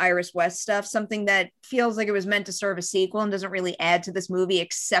epilogue and the Iris West stuff, something that feels like it was meant to serve a sequel and doesn't really add to this movie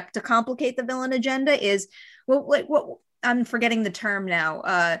except to complicate the villain agenda, is what I'm forgetting the term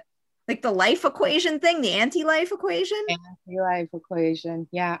now. Like the life equation thing, the anti-life equation. Anti-life equation.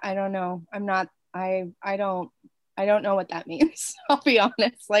 Yeah, I don't know. I don't know what that means. I'll be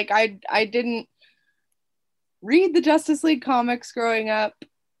honest. Like I didn't read the Justice League comics growing up,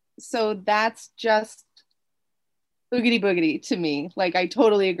 so that's just boogity boogity to me. Like I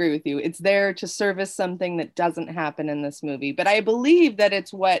totally agree with you. It's there to service something that doesn't happen in this movie, but I believe that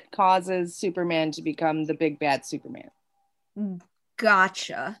it's what causes Superman to become the big bad Superman.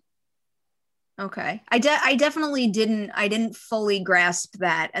 Gotcha. Okay. I definitely didn't fully grasp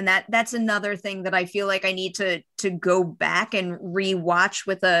that. And that's another thing that I feel like I need to go back and rewatch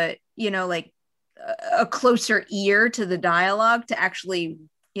with a, like a closer ear to the dialogue to actually,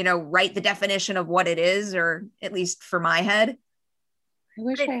 write the definition of what it is, or at least for my head. I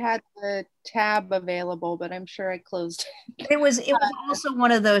wish I had the tab available, but I'm sure I closed it. It was also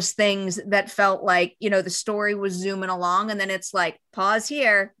one of those things that felt like, the story was zooming along and then it's like, pause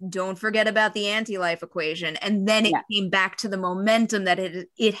here, don't forget about the anti-life equation. And then it came back to the momentum that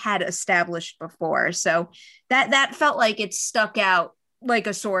it had established before. So that felt like it stuck out like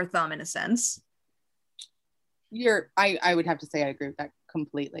a sore thumb in a sense. I would have to say I agree with that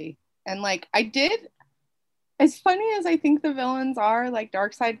completely. And like as funny as I think the villains are, like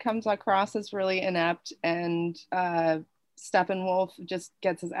Darkseid comes across as really inept, and Steppenwolf just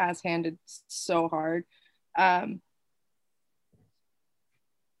gets his ass handed so hard. I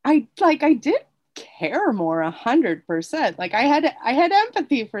did care more 100%. Like I had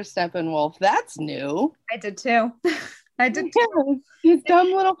empathy for Steppenwolf. That's new. I did too. I did too. His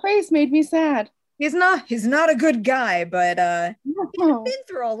dumb little face made me sad. He's not a good guy, but he's been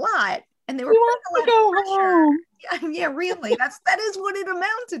through a lot. And they were to go home. Yeah, really. That is what it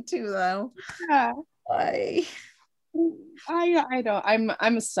amounted to, though. Yeah. I don't.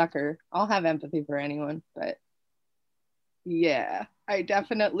 I'm a sucker. I'll have empathy for anyone, but yeah, I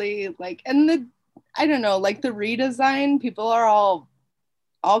definitely like. And I don't know, like the redesign. People are all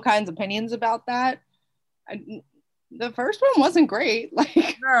kinds of opinions about that. The first one wasn't great.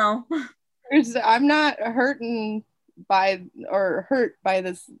 Like no, I'm not hurt by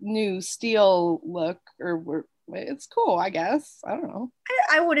this new Steel look, or It's cool, I guess. I don't know.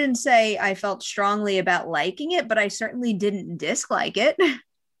 I wouldn't say I felt strongly about liking it, but I certainly didn't dislike it.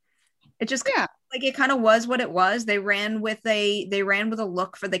 It just Yeah. like it kind of was what it was. They ran with a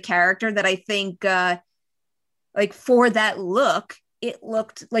look for the character that I think like for that look, it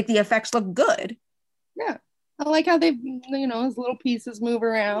looked like the effects looked good. Yeah. I like how they, his little pieces move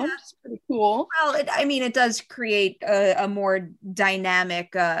around. It's pretty cool. Well, I mean, it does create a more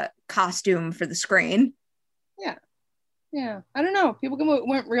dynamic costume for the screen. Yeah. Yeah. I don't know. People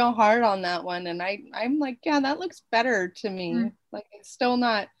went real hard on that one. And I'm like, yeah, that looks better to me. Like, it's still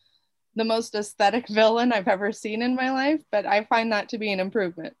not the most aesthetic villain I've ever seen in my life, but I find that to be an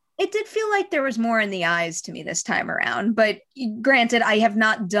improvement. It did feel like there was more in the eyes to me this time around, but granted, I have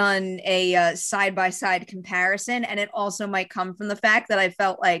not done a side-by-side comparison, and it also might come from the fact that I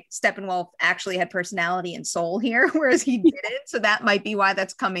felt like Steppenwolf actually had personality and soul here, whereas he didn't. So that might be why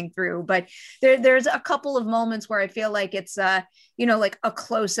that's coming through. But there's a couple of moments where I feel like it's like a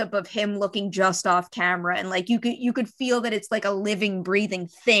close-up of him looking just off camera, and like you could feel that it's like a living, breathing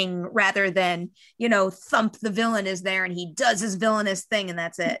thing rather than Thump the villain is there and he does his villainous thing and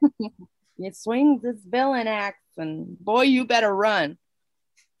that's it. It swings its villain axe, and boy, you better run.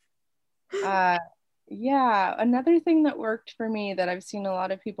 Yeah, another thing that worked for me that I've seen a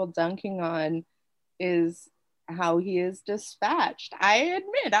lot of people dunking on is how he is dispatched. I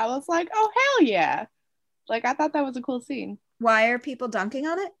admit, I was like, oh, hell yeah. Like, I thought that was a cool scene. Why are people dunking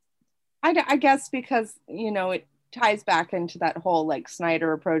on it? I guess because, it ties back into that whole like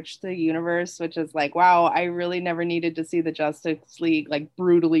Snyder approach to the universe, which is like, wow, I really never needed to see the Justice League like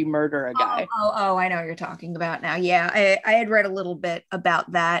brutally murder a guy. Oh, I know what you're talking about now. Yeah, I had read a little bit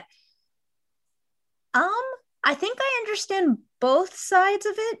about that. I think I understand both sides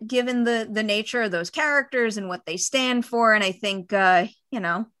of it, given the nature of those characters and what they stand for. And I think when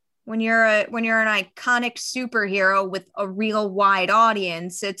you're an iconic superhero with a real wide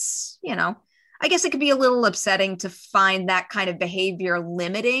audience, it's I guess it could be a little upsetting to find that kind of behavior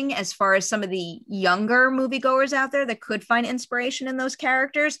limiting as far as some of the younger moviegoers out there that could find inspiration in those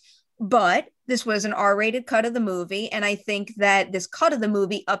characters. But this was an R-rated cut of the movie, and I think that this cut of the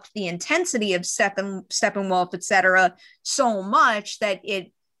movie upped the intensity of Steppenwolf, etc., so much that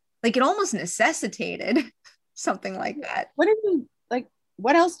it almost necessitated something like that.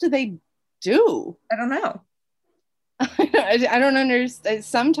 What else do they do? I don't know. I don't understand.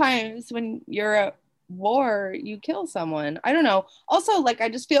 Sometimes when you're at war, you kill someone. I don't know. Also, I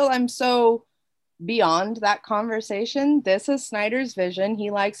just feel I'm so beyond that conversation. This is Snyder's vision. He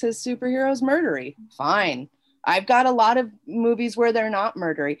likes his superheroes murdery. Fine. I've got a lot of movies where they're not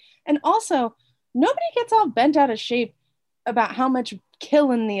murdery. And also, nobody gets all bent out of shape about how much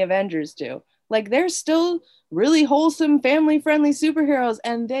killing the Avengers do. They're still really wholesome, family-friendly superheroes,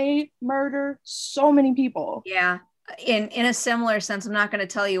 and they murder so many people. Yeah. In a similar sense, I'm not going to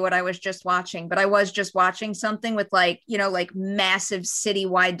tell you what I was just watching, but I was just watching something with massive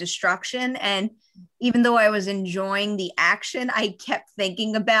citywide destruction. And even though I was enjoying the action, I kept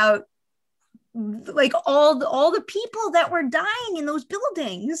thinking about all the people that were dying in those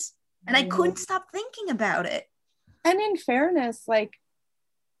buildings. And I couldn't stop thinking about it. And in fairness,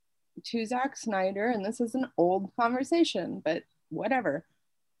 to Zack Snyder, and this is an old conversation, but whatever,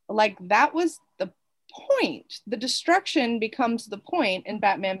 that was the point. The destruction becomes the point in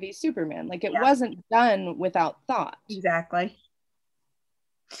Batman v Superman. It wasn't done without thought. Exactly.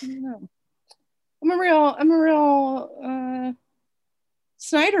 I don't know. I'm a real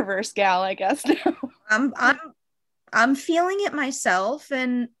Snyderverse gal, I guess now. I'm feeling it myself,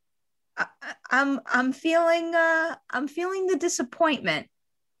 and I'm feeling the disappointment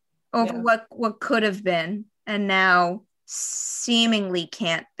over what could have been and now seemingly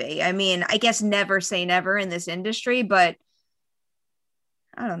can't be. I mean, I guess never say never in this industry, but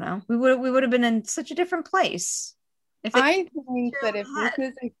I don't know. We would have been in such a different place. I think that if this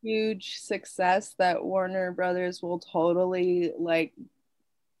is a huge success, that Warner Brothers will totally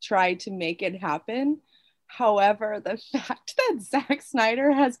try to make it happen. However, the fact that Zack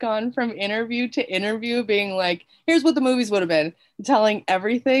Snyder has gone from interview to interview being here's what the movies would have been, telling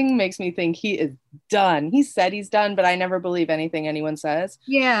everything, makes me think he is done. He said he's done, but I never believe anything anyone says.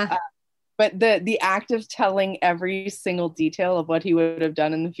 Yeah. But the act of telling every single detail of what he would have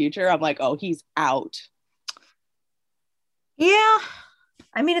done in the future, I'm like, oh, he's out. Yeah.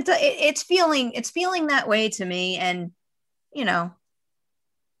 I mean, it's feeling that way to me. And,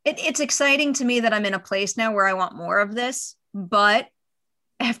 it's exciting to me that I'm in a place now where I want more of this. But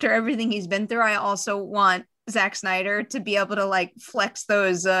after everything he's been through, I also want Zack Snyder to be able to flex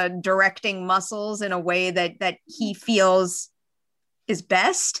those directing muscles in a way that he feels is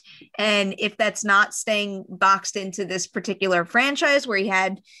best. And if that's not staying boxed into this particular franchise where he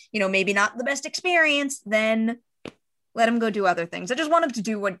had, maybe not the best experience, then let him go do other things. I just want him to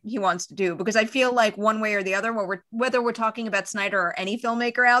do what he wants to do, because I feel like one way or the other, whether we're talking about Snyder or any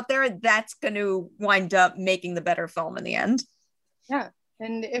filmmaker out there, that's going to wind up making the better film in the end. Yeah.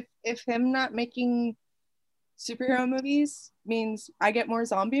 And if him not making superhero movies means I get more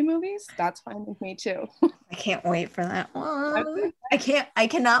zombie movies, that's fine with me too. I can't wait for that one. I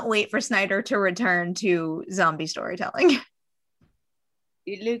cannot wait for Snyder to return to zombie storytelling.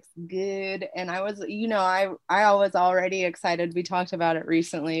 It looks good. And I was, I was already excited. We talked about it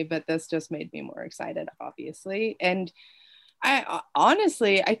recently, but this just made me more excited, obviously. And I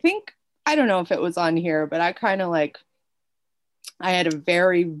honestly, I don't know if it was on here, but I kind of I had a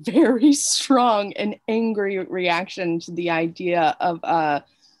very, very strong and angry reaction to the idea of a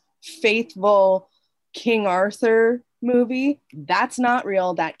faithful King Arthur movie. That's not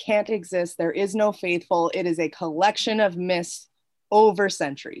real. That can't exist. There is no faithful. It is a collection of myths over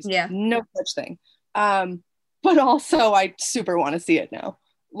centuries. Yeah. No such thing. But also I super want to see it now.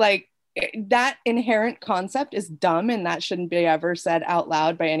 That inherent concept is dumb, and that shouldn't be ever said out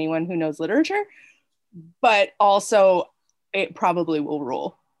loud by anyone who knows literature. But also it probably will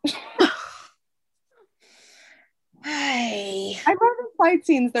rule. I love the fight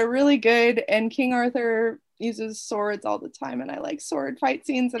scenes. They're really good. And King Arthur uses swords all the time, and I like sword fight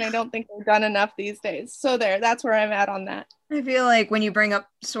scenes, and I don't think they're done enough these days. So that's where I'm at on that. I feel like when you bring up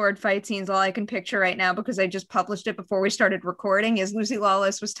sword fight scenes, all I can picture right now, because I just published it before we started recording, is Lucy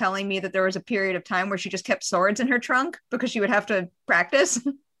Lawless was telling me that there was a period of time where she just kept swords in her trunk because she would have to practice.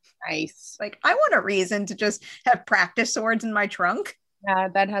 Nice. I want a reason to just have practice swords in my trunk. Yeah,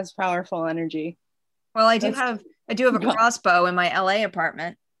 that has powerful energy. Well, I do have a crossbow in my LA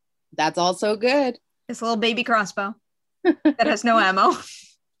apartment. That's also good. This little baby crossbow that has no ammo,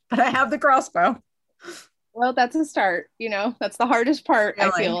 but I have the crossbow. Well, that's a start. That's the hardest part.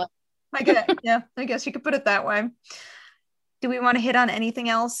 Really? I feel. I guess you could put it that way. Do we want to hit on anything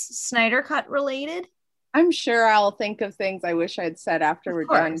else Snyder Cut related? I'm sure I'll think of things I wish I'd said after we're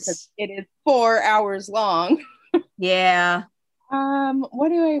done, because it is 4 hours long. Yeah. What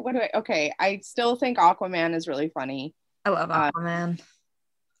do I okay, I still think Aquaman is really funny. I love Aquaman.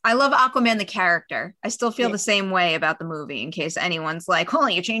 I love Aquaman the character. I still feel the same way about the movie, in case anyone's like, oh,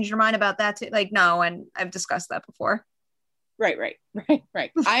 you changed your mind about that too. No, and I've discussed that before. Right.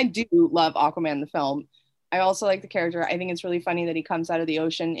 I do love Aquaman the film. I also like the character. I think it's really funny that he comes out of the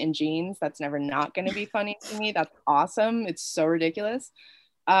ocean in jeans. That's never not going to be funny to me. That's awesome. It's so ridiculous.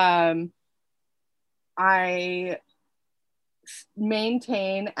 I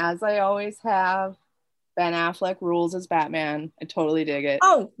maintain, as I always have, Ben Affleck rules as Batman. I totally dig it.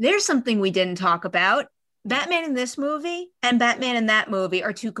 Oh, there's something we didn't talk about. Batman in this movie and Batman in that movie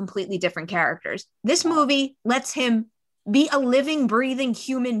are two completely different characters. This movie lets him be a living, breathing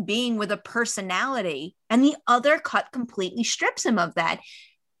human being with a personality, and the other cut completely strips him of that.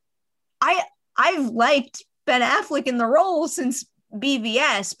 I've liked Ben Affleck in the role since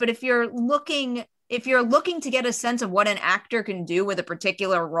BVS, but if you're looking to get a sense of what an actor can do with a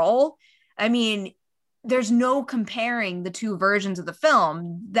particular role, I mean, there's no comparing the two versions of the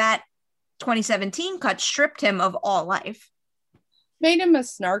film. That 2017 cut stripped him of all life. Made him a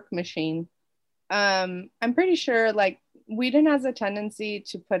snark machine. I'm pretty sure Whedon has a tendency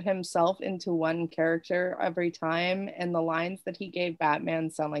to put himself into one character every time, and the lines that he gave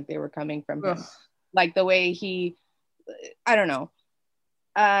Batman sound like they were coming from him. Like the way I don't know.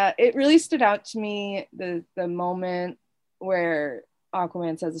 It really stood out to me, the moment where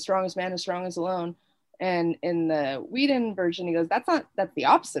Aquaman says the strongest man is strongest alone. And in the Whedon version, he goes, that's the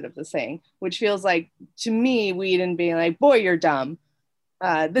opposite of the saying, which feels like, to me, Whedon being like, boy, you're dumb.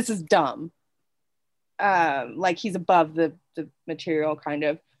 This is dumb. Like he's above the material, kind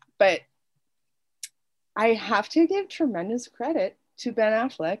of. But I have to give tremendous credit to Ben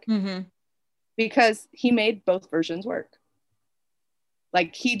Affleck because he made both versions work.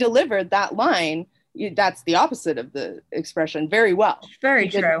 Like, he delivered that line. That's the opposite of the expression very well. Very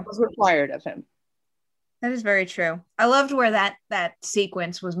true. What was required of him. That is very true. I loved where that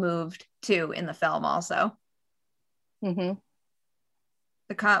sequence was moved to in the film also. The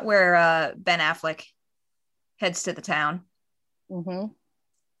cut where Ben Affleck heads to the town.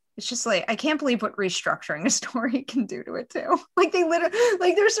 It's just I can't believe what restructuring a story can do to it too. They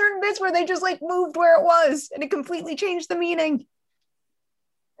literally, there's certain bits where they just moved where it was and it completely changed the meaning.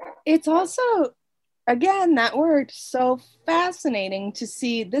 It's also, again, that word, so fascinating to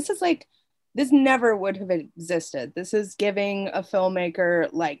see. This is this never would have existed. This is giving a filmmaker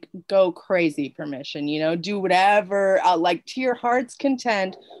like go crazy permission, you know, do whatever, like to your heart's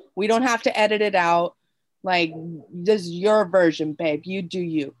content. We don't have to edit it out. Like, this is your version, babe. You do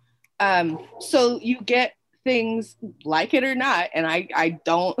you. So you get things, like it or not, and I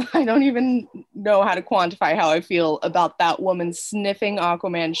don't even know how to quantify how I feel about that woman sniffing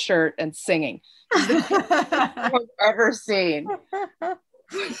Aquaman's shirt and singing. I've ever seen.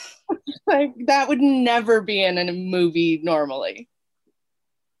 Like, that would never be in a movie normally,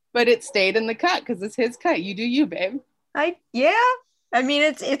 but it stayed in the cut because it's his cut. You do you, babe. I mean,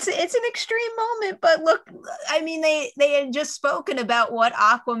 it's an extreme moment, but look, I mean, they had just spoken about what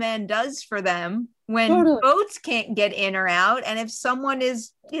Aquaman does for them when boats can't get in or out, and if someone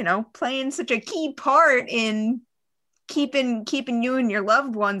is, you know, playing such a key part in keeping you and your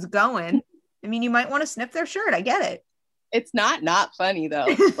loved ones going, I mean, you might want to sniff their shirt. I get it. It's not funny though.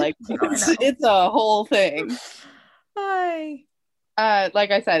 Like, it's a whole thing. Hi.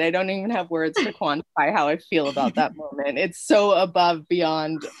 Like I said, I don't even have words to quantify how I feel about that moment. It's so above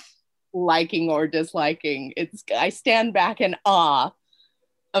beyond liking or disliking. I stand back in awe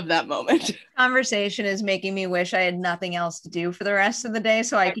of that moment. Conversation is making me wish I had nothing else to do for the rest of the day,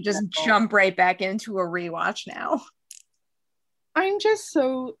 so I could just jump right back into a rewatch now. I'm just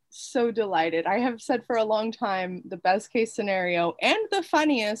so delighted. I have said for a long time, the best case scenario and the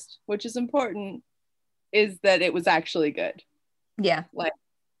funniest, which is important, is that it was actually good. Yeah. Like,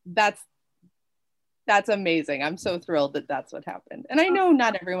 that's amazing. I'm so thrilled that that's what happened. And I know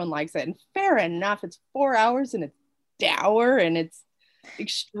not everyone likes it, and fair enough. It's 4 hours and it's dour and it's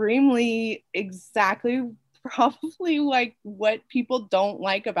extremely exactly probably like what people don't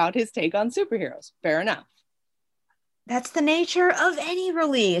like about his take on superheroes. Fair enough. That's the nature of any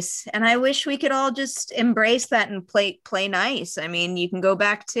release, and I wish we could all just embrace that and play nice. I mean, you can go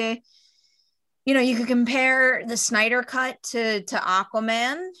back to, you know, you could compare the Snyder cut to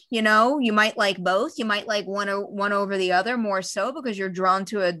Aquaman. You know, you might like both. You might like one over the other more so because you're drawn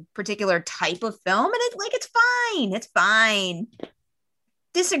to a particular type of film, and it's fine. It's fine.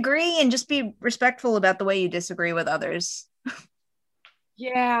 Disagree and just be respectful about the way you disagree with others.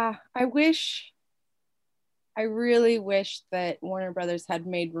 Yeah, I really wish that Warner Brothers had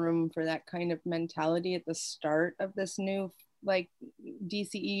made room for that kind of mentality at the start of this new, like,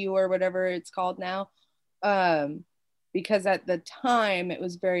 DCEU or whatever it's called now. Because at the time it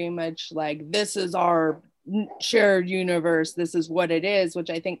was very much like, this is our shared universe, this is what it is, which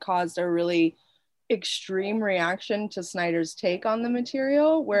I think caused a really extreme reaction to Snyder's take on the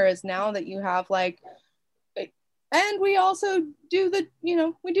material. Whereas now that you have like, and we also do the, you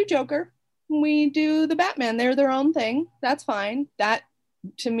know, we do Joker, we do the Batman, they're their own thing, that's fine. That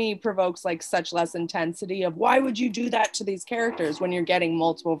to me provokes like such less intensity of why would you do that to these characters when you're getting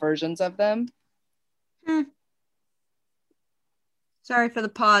multiple versions of them. Sorry for the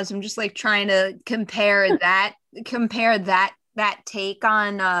pause. I'm just like trying to compare that take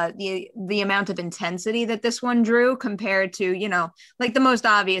on the amount of intensity that this one drew compared to, you know, like the most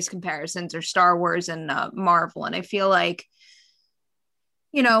obvious comparisons are Star Wars and Marvel, and I feel like,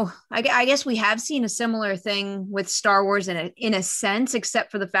 you know, I guess we have seen a similar thing with Star Wars in a sense, except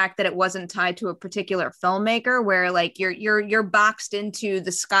for the fact that it wasn't tied to a particular filmmaker, where like you're boxed into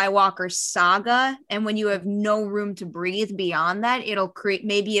the Skywalker saga, and when you have no room to breathe beyond that, it'll create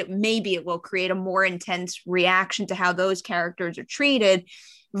maybe it will create a more intense reaction to how those characters are treated,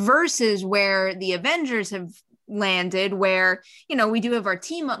 versus where the Avengers have landed, where, you know, we do have our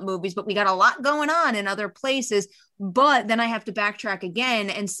team up movies, but we got a lot going on in other places. But then I have to backtrack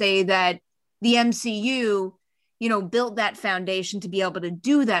again and say that the MCU, you know, built that foundation to be able to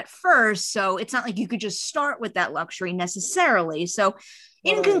do that first. So it's not like you could just start with that luxury necessarily. So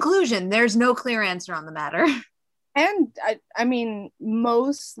in conclusion, there's no clear answer on the matter. And I mean,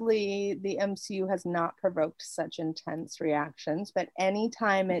 mostly the MCU has not provoked such intense reactions, but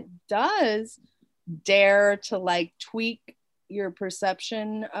anytime it does dare to like tweak your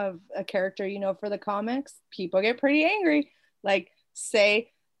perception of a character, you know, for the comics, people get pretty angry. Like,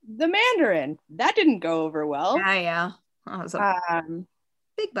 say the Mandarin, that didn't go over well. Yeah. Oh, it was a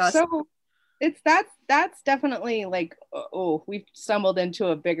big bust. So that's definitely like, oh, we've stumbled into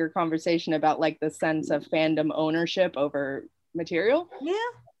a bigger conversation about like the sense of fandom ownership over material. Yeah.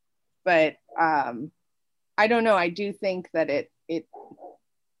 But I don't know. I do think that it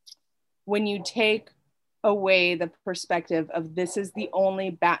when you take away the perspective of this is the only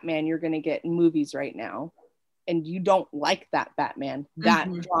Batman you're going to get in movies right now, and you don't like that Batman, that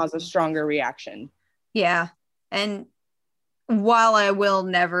draws a stronger reaction. Yeah. And while I will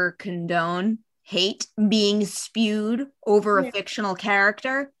never condone hate being spewed over a fictional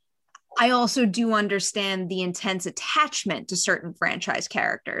character, I also do understand the intense attachment to certain franchise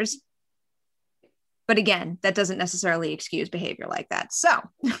characters. But again, that doesn't necessarily excuse behavior like that. So,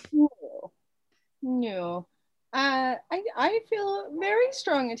 no. I feel a very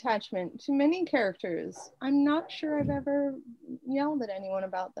strong attachment to many characters. I'm not sure I've ever yelled at anyone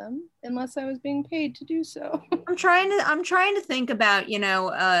about them unless I was being paid to do so. I'm trying to think about,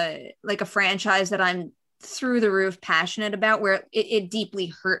 like a franchise that I'm through the roof passionate about where it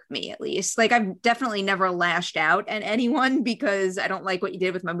deeply hurt me, at least. Like, I've definitely never lashed out at anyone because I don't like what you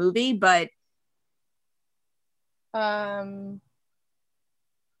did with my movie, but I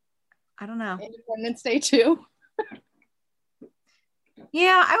don't know. Independence Day 2.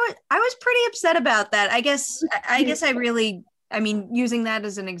 Yeah, I was pretty upset about that. I guess I mean, using that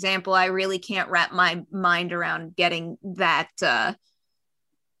as an example, I really can't wrap my mind around getting that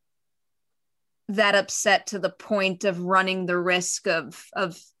that upset to the point of running the risk of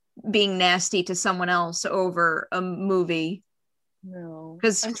being nasty to someone else over a movie. No,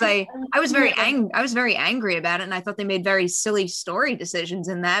 because I was very angry about it, and I thought they made very silly story decisions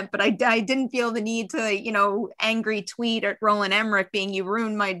in that. But I didn't feel the need to angry tweet at Roland Emmerich being, "You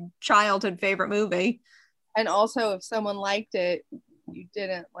ruined my childhood favorite movie." And also, if someone liked it, you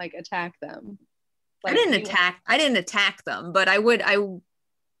didn't like attack them. Like, I didn't attack them, but I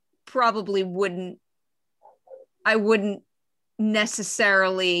probably wouldn't. I wouldn't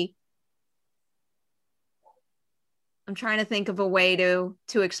necessarily. I'm trying to think of a way to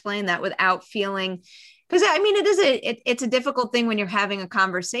explain that without feeling, because I mean, it's a difficult thing when you're having a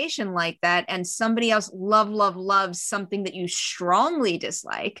conversation like that and somebody else loves something that you strongly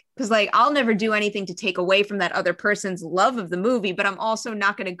dislike. Because like, I'll never do anything to take away from that other person's love of the movie, but I'm also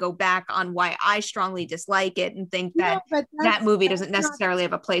not going to go back on why I strongly dislike it and think that that movie doesn't necessarily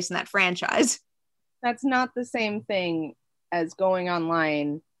have a place in that franchise. That's not the same thing as going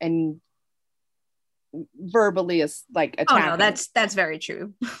online and verbally is like attacking. Oh no, that's very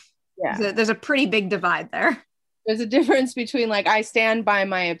true. Yeah, there's a pretty big divide there. There's a difference between like, I stand by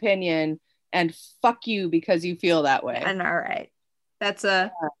my opinion and fuck you because you feel that way. And all right, that's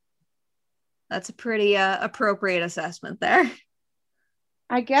a pretty appropriate assessment there.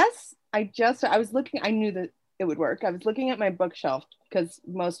 I guess I was looking, I knew that it would work. I was looking at my bookshelf because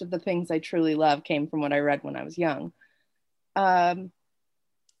most of the things I truly love came from what I read when I was young.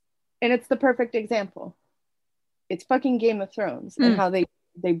 And it's the perfect example. It's fucking Game of Thrones and how they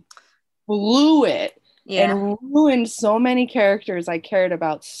blew it and ruined so many characters I cared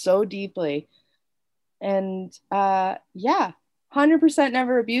about so deeply. And 100%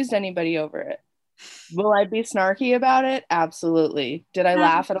 never abused anybody over it. Will I be snarky about it? Absolutely. Did I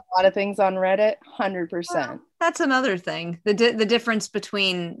laugh at a lot of things on Reddit? 100%. Well, that's another thing. The difference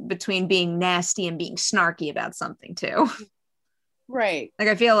between being nasty and being snarky about something too. Right. Like,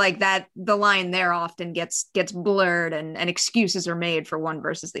 I feel like that the line there often gets blurred and excuses are made for one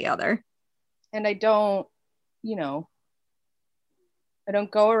versus the other. And I don't go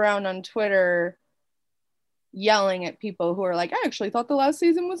around on Twitter yelling at people who are like, I actually thought the last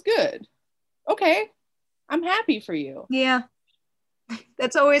season was good. Okay, I'm happy for you. Yeah.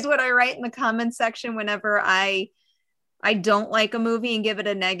 That's always what I write in the comments section whenever I don't like a movie and give it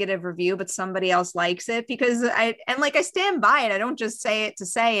a negative review, but somebody else likes it, because I stand by it. I don't just say it to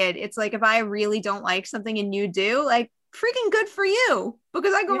say it. It's like, if I really don't like something and you do, like, freaking good for you,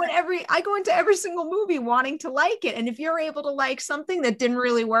 because I go into every single movie wanting to like it. And if you're able to like something that didn't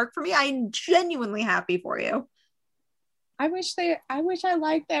really work for me, I'm genuinely happy for you. I wish I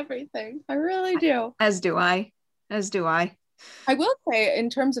liked everything. I really do. As do I. I will say, in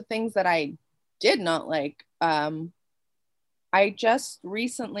terms of things that I did not like, I just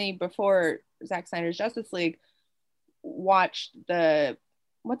recently, before Zack Snyder's Justice League, watched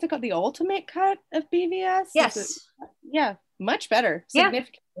what's it called? The Ultimate Cut of BVS? Yes. Yeah, much better.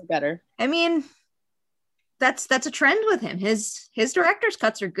 Significantly better. I mean, that's a trend with him. His director's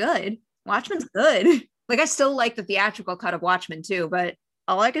cuts are good. Watchmen's good. Like, I still like the theatrical cut of Watchmen too, but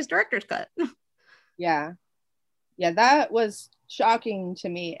I like his director's cut. Yeah, that was shocking to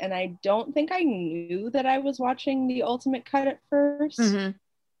me, and I don't think I knew that I was watching the Ultimate Cut at first. Mm-hmm.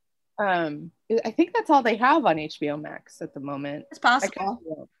 I think that's all they have on HBO Max at the moment. It's possible.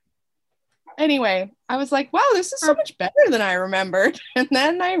 Anyway, I was like, wow, this is so much better than I remembered, and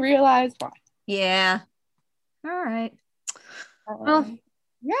then I realized why. Yeah. All right. Well,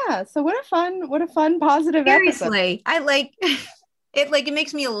 yeah, so what a fun positive seriously episode. I like it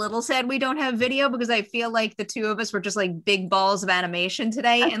makes me a little sad we don't have video, because I feel like the two of us were just like big balls of animation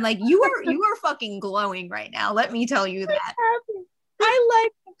today, and like you are fucking glowing right now, let me tell you that. I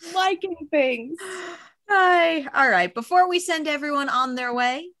like liking things. All right, before we send everyone on their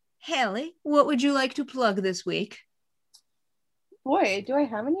way, Haley, what would you like to plug this week? Boy, do I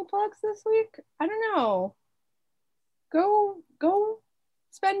have any plugs this week? I don't know. Go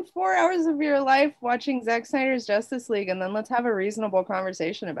spend 4 hours of your life watching Zack Snyder's Justice League, and then let's have a reasonable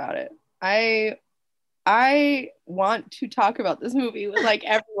conversation about it. I want to talk about this movie with like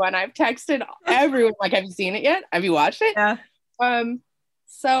everyone. I've texted everyone, like, have you seen it yet? Have you watched it? Yeah.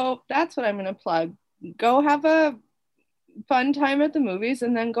 So that's what I'm gonna plug. Go have a fun time at the movies,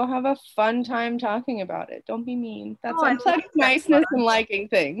 and then go have a fun time talking about it. Don't be mean. That's I'm plugging niceness and liking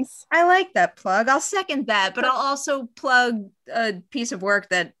things. I like that plug. I'll second that, but I'll also plug a piece of work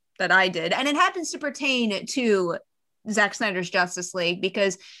that I did, and it happens to pertain to Zack Snyder's Justice League,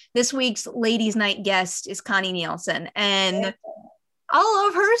 because this week's Ladies Night guest is Connie Nielsen, and I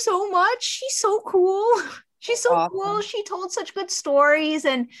love her so much. She's so cool. She's so awesome. Cool. She told such good stories,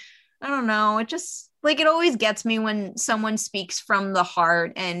 and I don't know, it just, like, it always gets me when someone speaks from the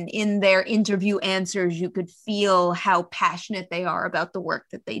heart, and in their interview answers, you could feel how passionate they are about the work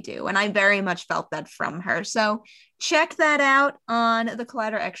that they do. And I very much felt that from her. So check that out on the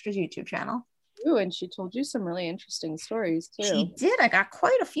Collider Extras YouTube channel. Ooh, and she told you some really interesting stories too. She did. I got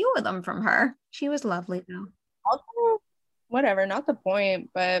quite a few of them from her. She was lovely though. Also, whatever, not the point,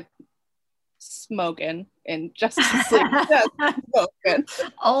 but smoking in Justice League. Smoking.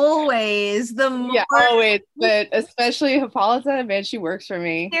 Always. Always. But especially Hippolyta, man, she works for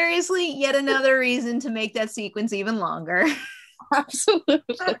me. Seriously, yet another reason to make that sequence even longer. Absolutely.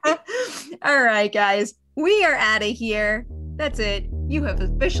 All right, guys. We are out of here. That's it. You have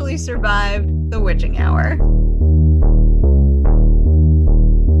officially survived the witching hour.